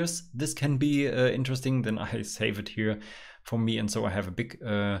 4 years this can be interesting, then I save it here for me, and so I have a big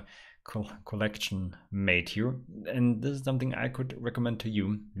collection made here. And this is something I could recommend to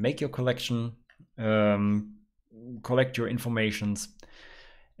you. Make your collection, collect your informations,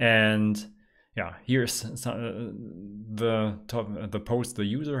 and yeah, here's the post the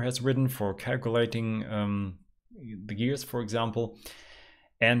user has written for calculating the gears, for example.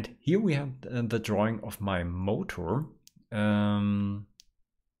 And here we have the drawing of my motor, and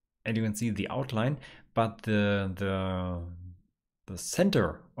you can see the outline, but the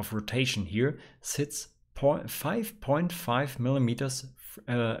center of rotation here sits 5.5 millimeters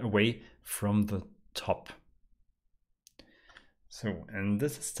away from the top. So, and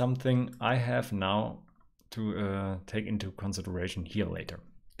this is something I have now to take into consideration here later,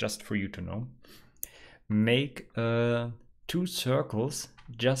 just for you to know. Make 2 circles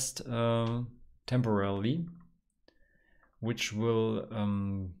just temporarily, which will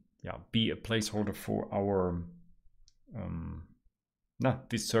be a placeholder for our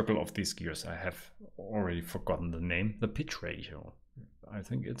this circle of these gears. I have already forgotten the name. The pitch ratio. I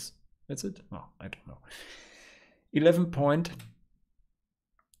think it's it. No, I don't know. 11.18.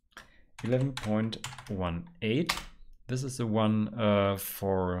 This is the one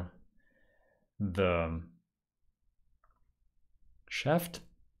for the shaft.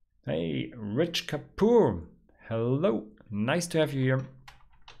 Hey, Rich Kapoor. Hello. Nice to have you here.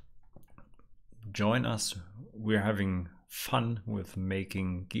 Join us. We're having fun with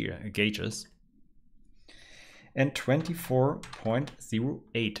making gauges. And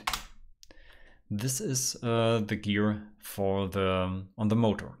 24.08. This is the gear for on the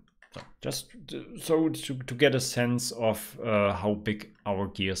motor. So just to get a sense of how big our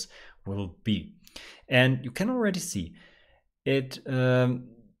gears will be. And you can already see it. It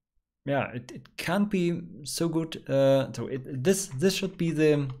can't be so good. So this should be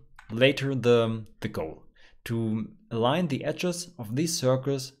the goal, to align the edges of these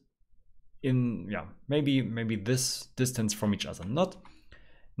circles in maybe this distance from each other. Not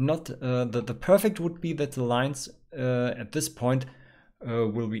the perfect would be that the lines at this point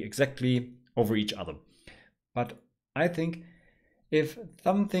will be exactly over each other. But I think if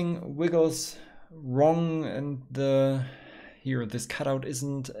something wiggles wrong and this cutout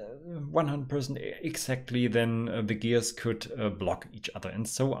isn't 100% exactly, then the gears could block each other. And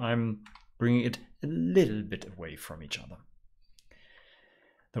so I'm bringing it a little bit away from each other.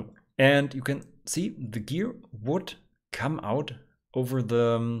 So, and you can see the gear would come out over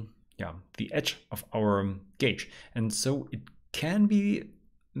the edge of our gauge, and so it can be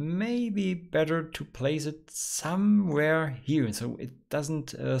maybe better to place it somewhere here so it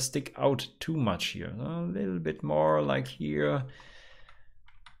doesn't stick out too much here. A little bit more like here,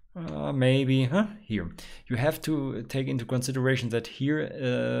 maybe here. You have to take into consideration that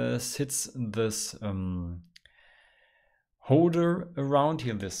here sits this holder around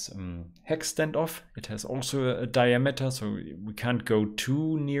here, this hex standoff. It has also a diameter, so we can't go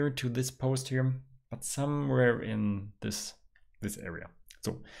too near to this post here, but somewhere in this area.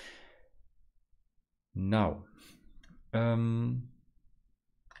 So now I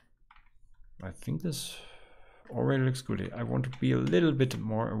think this already looks good. I want to be a little bit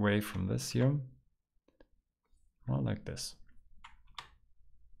more away from this here, more like this.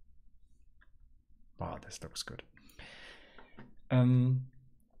 Wow, this looks good.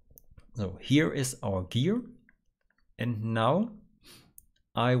 So here is our gear, and now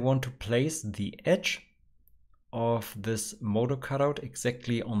I want to place the edge of this motor cutout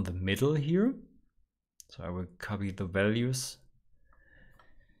exactly on the middle here. So I will copy the values.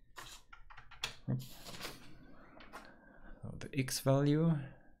 So the X value.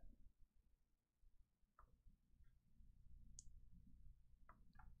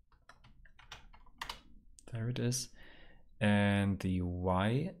 There it is. And the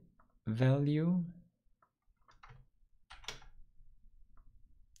Y value.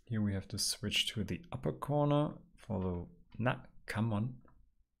 Here we have to switch to the upper corner for the, nah, come on.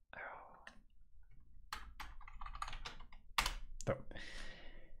 So.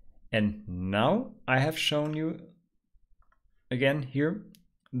 And now I have shown you again here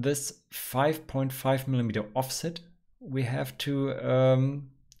this 5.5 millimeter offset we have to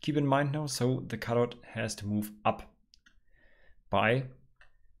keep in mind now. So the cutout has to move up by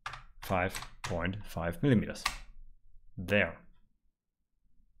 5.5 millimeters. There.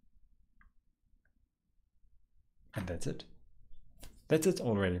 And that's it. That's it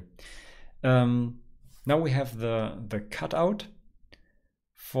already. Now we have the cutout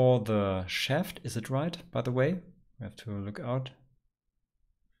for the shaft. Is it right, by the way? We have to look out.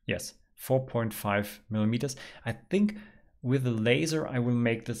 Yes, 4.5 millimeters. I think with the laser I will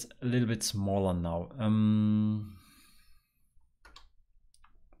make this a little bit smaller now.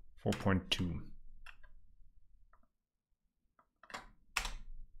 4.2.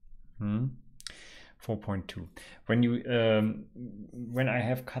 4.2. When you when I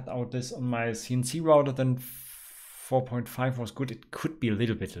have cut out this on my CNC router, then 4.5 was good. It could be a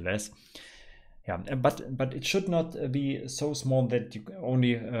little bit less. Yeah, but it should not be so small that you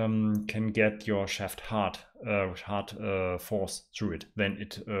only can get your shaft hard force through it. Then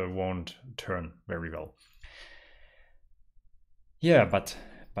it won't turn very well. Yeah, but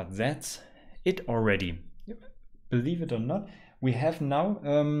that's it already. Believe it or not, we have now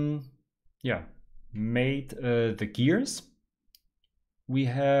yeah, made the gears. We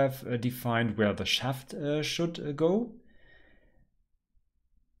have defined where the shaft should go.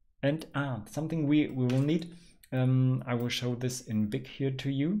 And something we will need. I will show this in big here to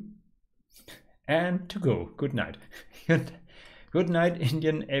you. And to go. Good night. Good night,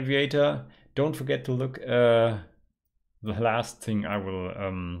 Indian aviator. Don't forget to look the last thing I will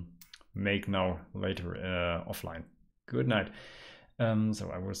make now later offline. Good night.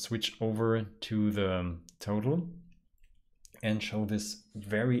 So I will switch over to the total and show this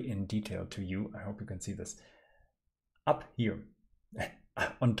very in detail to you. I hope you can see this. Up here.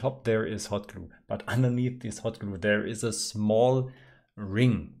 On top there is hot glue, but underneath this hot glue there is a small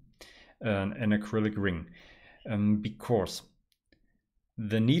ring, an acrylic ring, because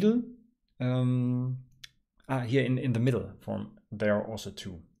the needle here in the middle form there are also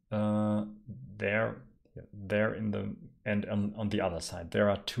two, there in the and on the other side there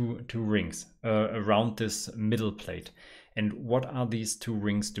are two rings around this middle plate. And what are these two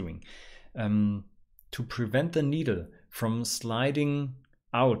rings doing? To prevent the needle from sliding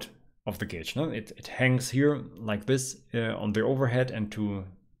out of the gauge. No, it hangs here like this on the overhead, and to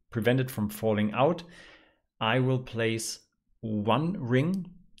prevent it from falling out, I will place one ring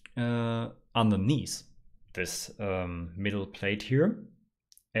underneath this middle plate here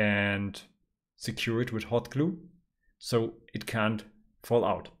and secure it with hot glue so it can't fall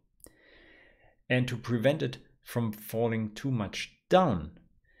out. And to prevent it from falling too much down,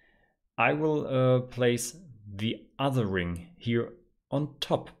 I will place the other ring here on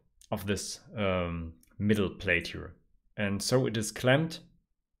top of this middle plate here. And so it is clamped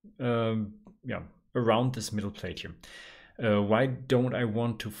around this middle plate here. Why don't I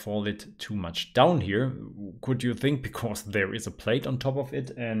want to fall it too much down here? Could you think because there is a plate on top of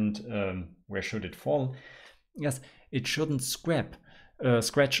it, and where should it fall? Yes, it shouldn't scratch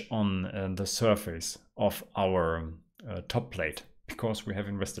on the surface of our top plate, because we have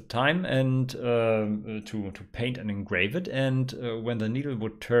invested time and to paint and engrave it, and when the needle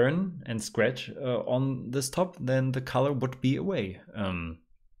would turn and scratch on this top, then the color would be away,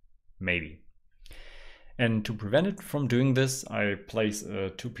 maybe. And to prevent it from doing this, I place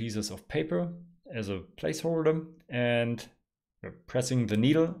 2 pieces of paper as a placeholder and pressing the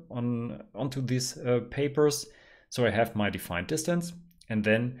needle onto these papers, so I have my defined distance, and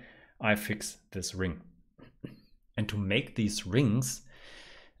then I fix this ring. And to make these rings,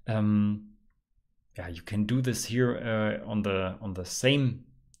 you can do this here on the same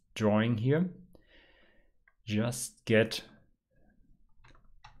drawing here. Just get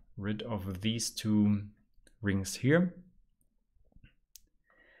rid of these 2 rings here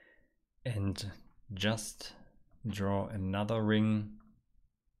and just draw another ring.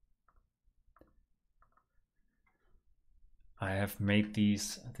 I have made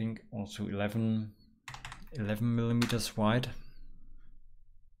these, I think, also 11 11 millimeters wide.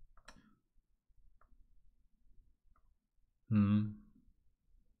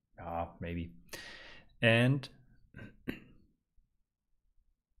 Maybe. And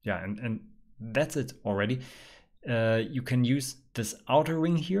yeah, and that's it already. You can use this outer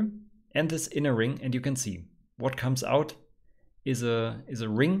ring here and this inner ring, and you can see what comes out is a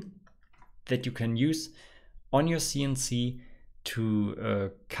ring that you can use on your CNC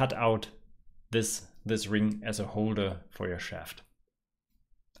to cut out this ring as a holder for your shaft.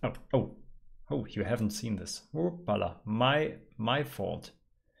 Oh, you haven't seen this. Whoopala, my fault.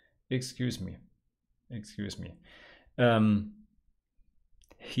 Excuse me.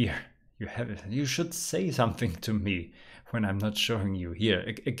 Here, you have it. You should say something to me when I'm not showing you.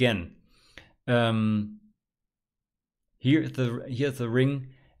 Here, again. Here's the ring,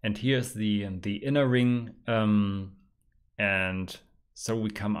 and here's the inner ring. And so we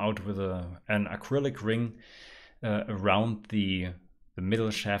come out with an acrylic ring around the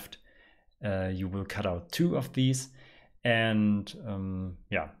middle shaft. You will cut out 2 of these, and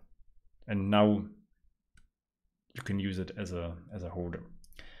yeah, and now you can use it as a holder.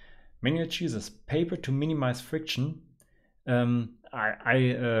 Manual chooses paper to minimize friction.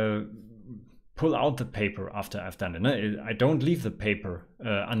 I pull out the paper after I've done it. I don't leave the paper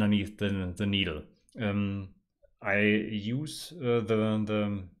underneath the needle. I use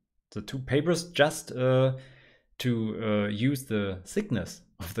the 2 papers just to use the thickness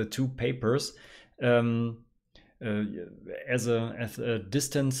of the 2 papers as a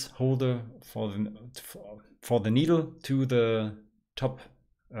distance holder for the needle to the top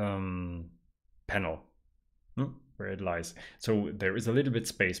panel where it lies. So there is a little bit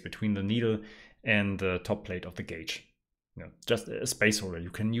space between the needle and the top plate of the gauge. Just a space holder. You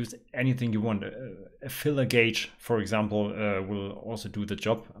can use anything you want. A filler gauge, for example, will also do the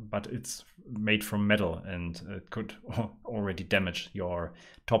job, but it's made from metal and it could already damage your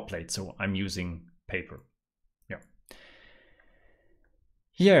top plate. So I'm using paper.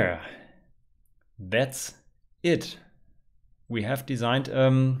 Yeah, that's it. We have designed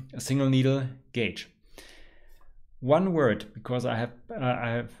a single needle gauge. One word, because I have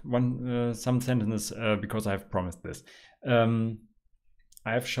some sentences because I have promised this. I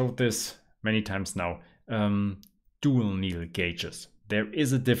have showed this many times now. Dual needle gauges. There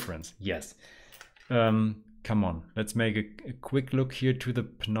is a difference, yes. Come on, let's make a quick look here to the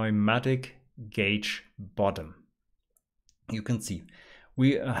pneumatic gauge bottom. You can see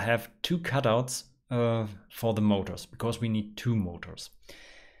we have 2 cutouts for the motors because we need 2 motors.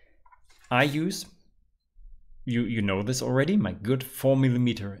 I use, you know this already, my good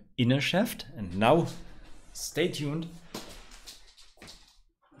 4mm inner shaft, and now stay tuned.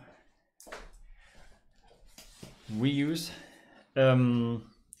 We use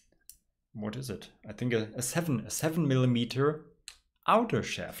what is it? I think a 7mm outer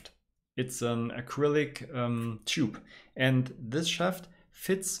shaft. It's an acrylic tube, and this shaft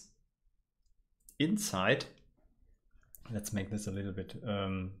fits inside. Let's make this a little bit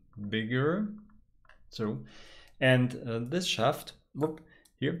bigger. So, and this shaft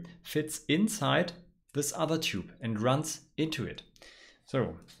here fits inside this other tube and runs into it.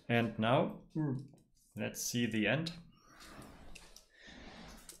 So, and now let's see the end.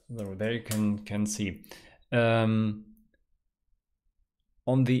 So there you can see on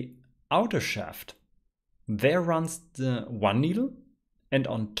the outer shaft there runs the 1 needle, and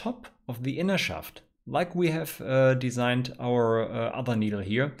on top of the inner shaft, like we have designed our other needle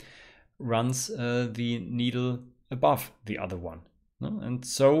here, runs the needle above the other one. And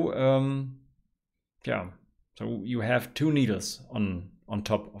so yeah, so you have 2 needles on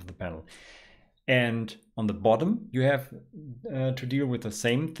top of the panel, and on the bottom you have to deal with the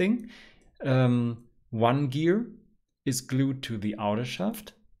same thing. 1 gear is glued to the outer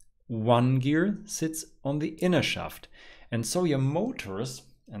shaft, 1 gear sits on the inner shaft, and so your motors,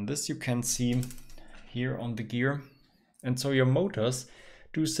 and this you can see here on the gear, and so your motors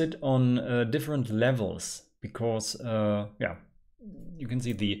do sit on different levels, because yeah, you can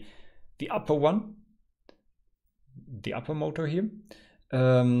see the upper one, the upper motor here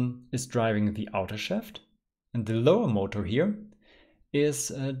is driving the outer shaft, and the lower motor here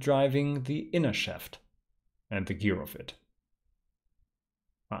is driving the inner shaft and the gear of it.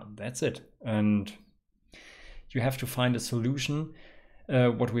 That's it. And you have to find a solution,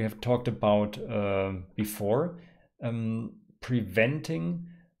 what we have talked about before, preventing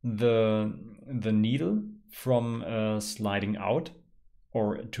the needle from sliding out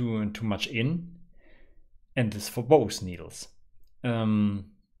or too much in, and this for both needles.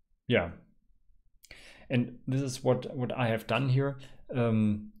 Yeah, and this is what I have done here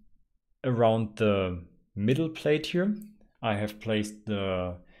around the middle plate here, I have placed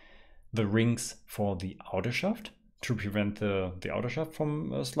the rings for the outer shaft to prevent the outer shaft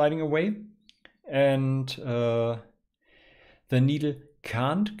from sliding away. And the needle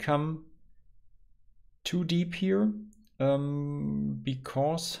can't come too deep here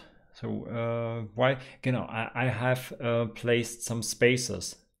because, so why? You know, I have placed some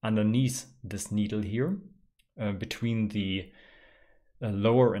spacers underneath this needle here between the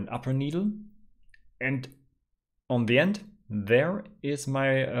lower and upper needle, and on the end there is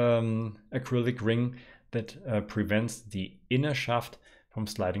my acrylic ring that prevents the inner shaft from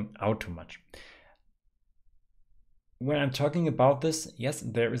sliding out too much. When I'm talking about this, yes,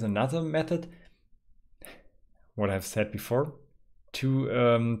 there is another method, what I've said before, two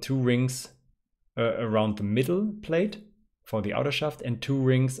rings around the middle plate for the outer shaft and 2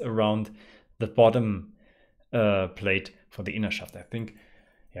 rings around the bottom plate for the inner shaft. I think,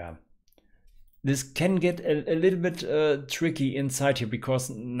 yeah, this can get a little bit tricky inside here, because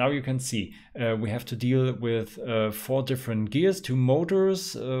now you can see we have to deal with 4 different gears, 2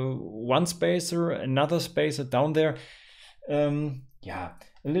 motors, 1 spacer, another spacer down there. Yeah,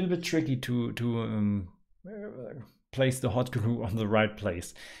 a little bit tricky to place the hot glue on the right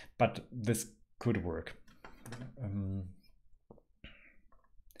place, but this could work.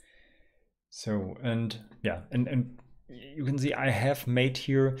 So, and yeah, and you can see I have made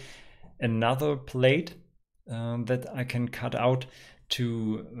here another plate that I can cut out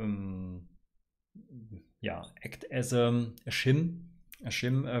to yeah, act as a shim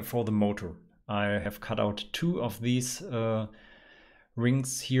for the motor. I have cut out 2 of these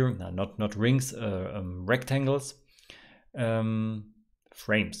rings here, no, not rings, rectangles,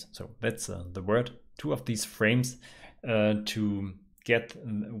 frames. So that's the word. 2 of these frames to get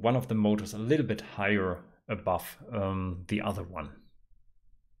one of the motors a little bit higher above the other one.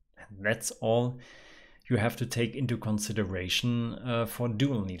 And that's all you have to take into consideration for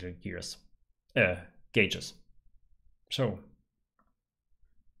dual needle gears, gauges. So,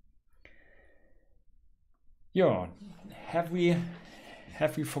 yeah, have we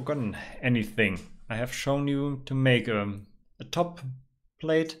forgotten anything? I have shown you to make a top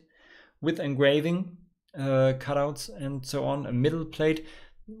plate with engraving, cutouts and so on, a middle plate,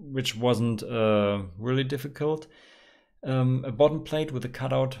 which wasn't really difficult, a bottom plate with a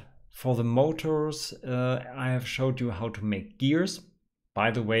cutout for the motors. I have showed you how to make gears.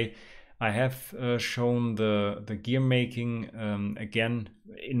 By the way, I have shown the gear making again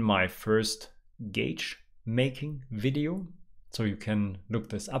in my first gauge making video, so you can look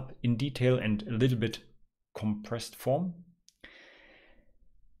this up in detail and a little bit compressed form.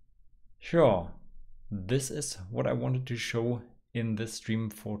 Sure, this is what I wanted to show in this stream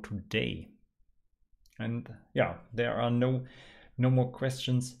for today. And yeah, there are no more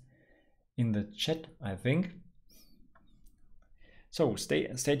questions in the chat, I think. So stay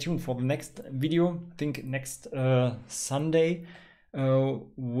tuned for the next video. I think next Sunday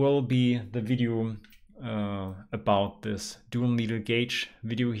will be the video about this dual needle gauge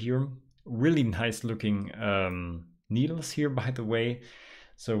video here. Really nice looking needles here, by the way,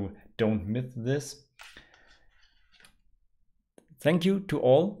 so don't miss this. Thank you to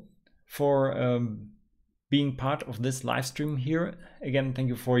all for being part of this live stream here. Again, thank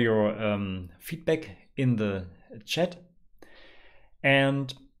you for your feedback in the chat,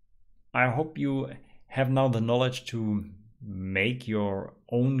 and I hope you have now the knowledge to make your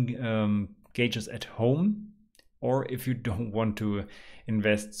own gauges at home, or if you don't want to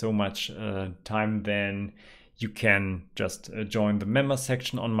invest so much time, then you can just join the member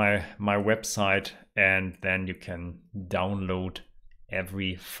section on my website, and then you can download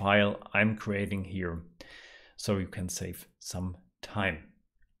every file I'm creating here, so you can save some time.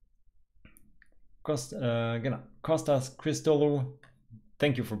 Kostas Christodoulou,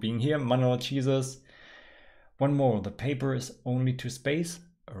 thank you for being here. Manuel Jesus, one more, the paper is only to space.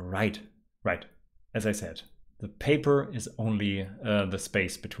 Right. As I said, the paper is only the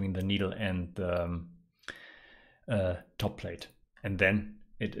space between the needle and the top plate, and then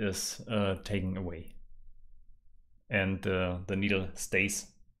it is taken away, and the needle stays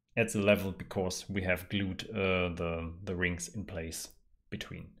at the level because we have glued the rings in place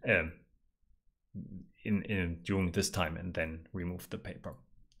between during this time, and then remove the paper.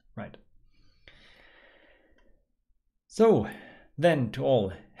 Right. So then, to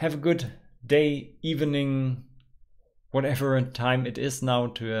all, have a good day, evening, whatever time it is now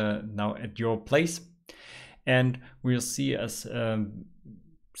to now at your place, and we'll see us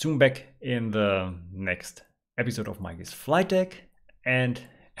soon back in the next episode of Mikey's Flight Deck. And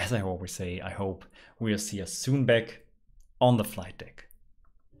as I always say, I hope we'll see us soon back on the flight deck.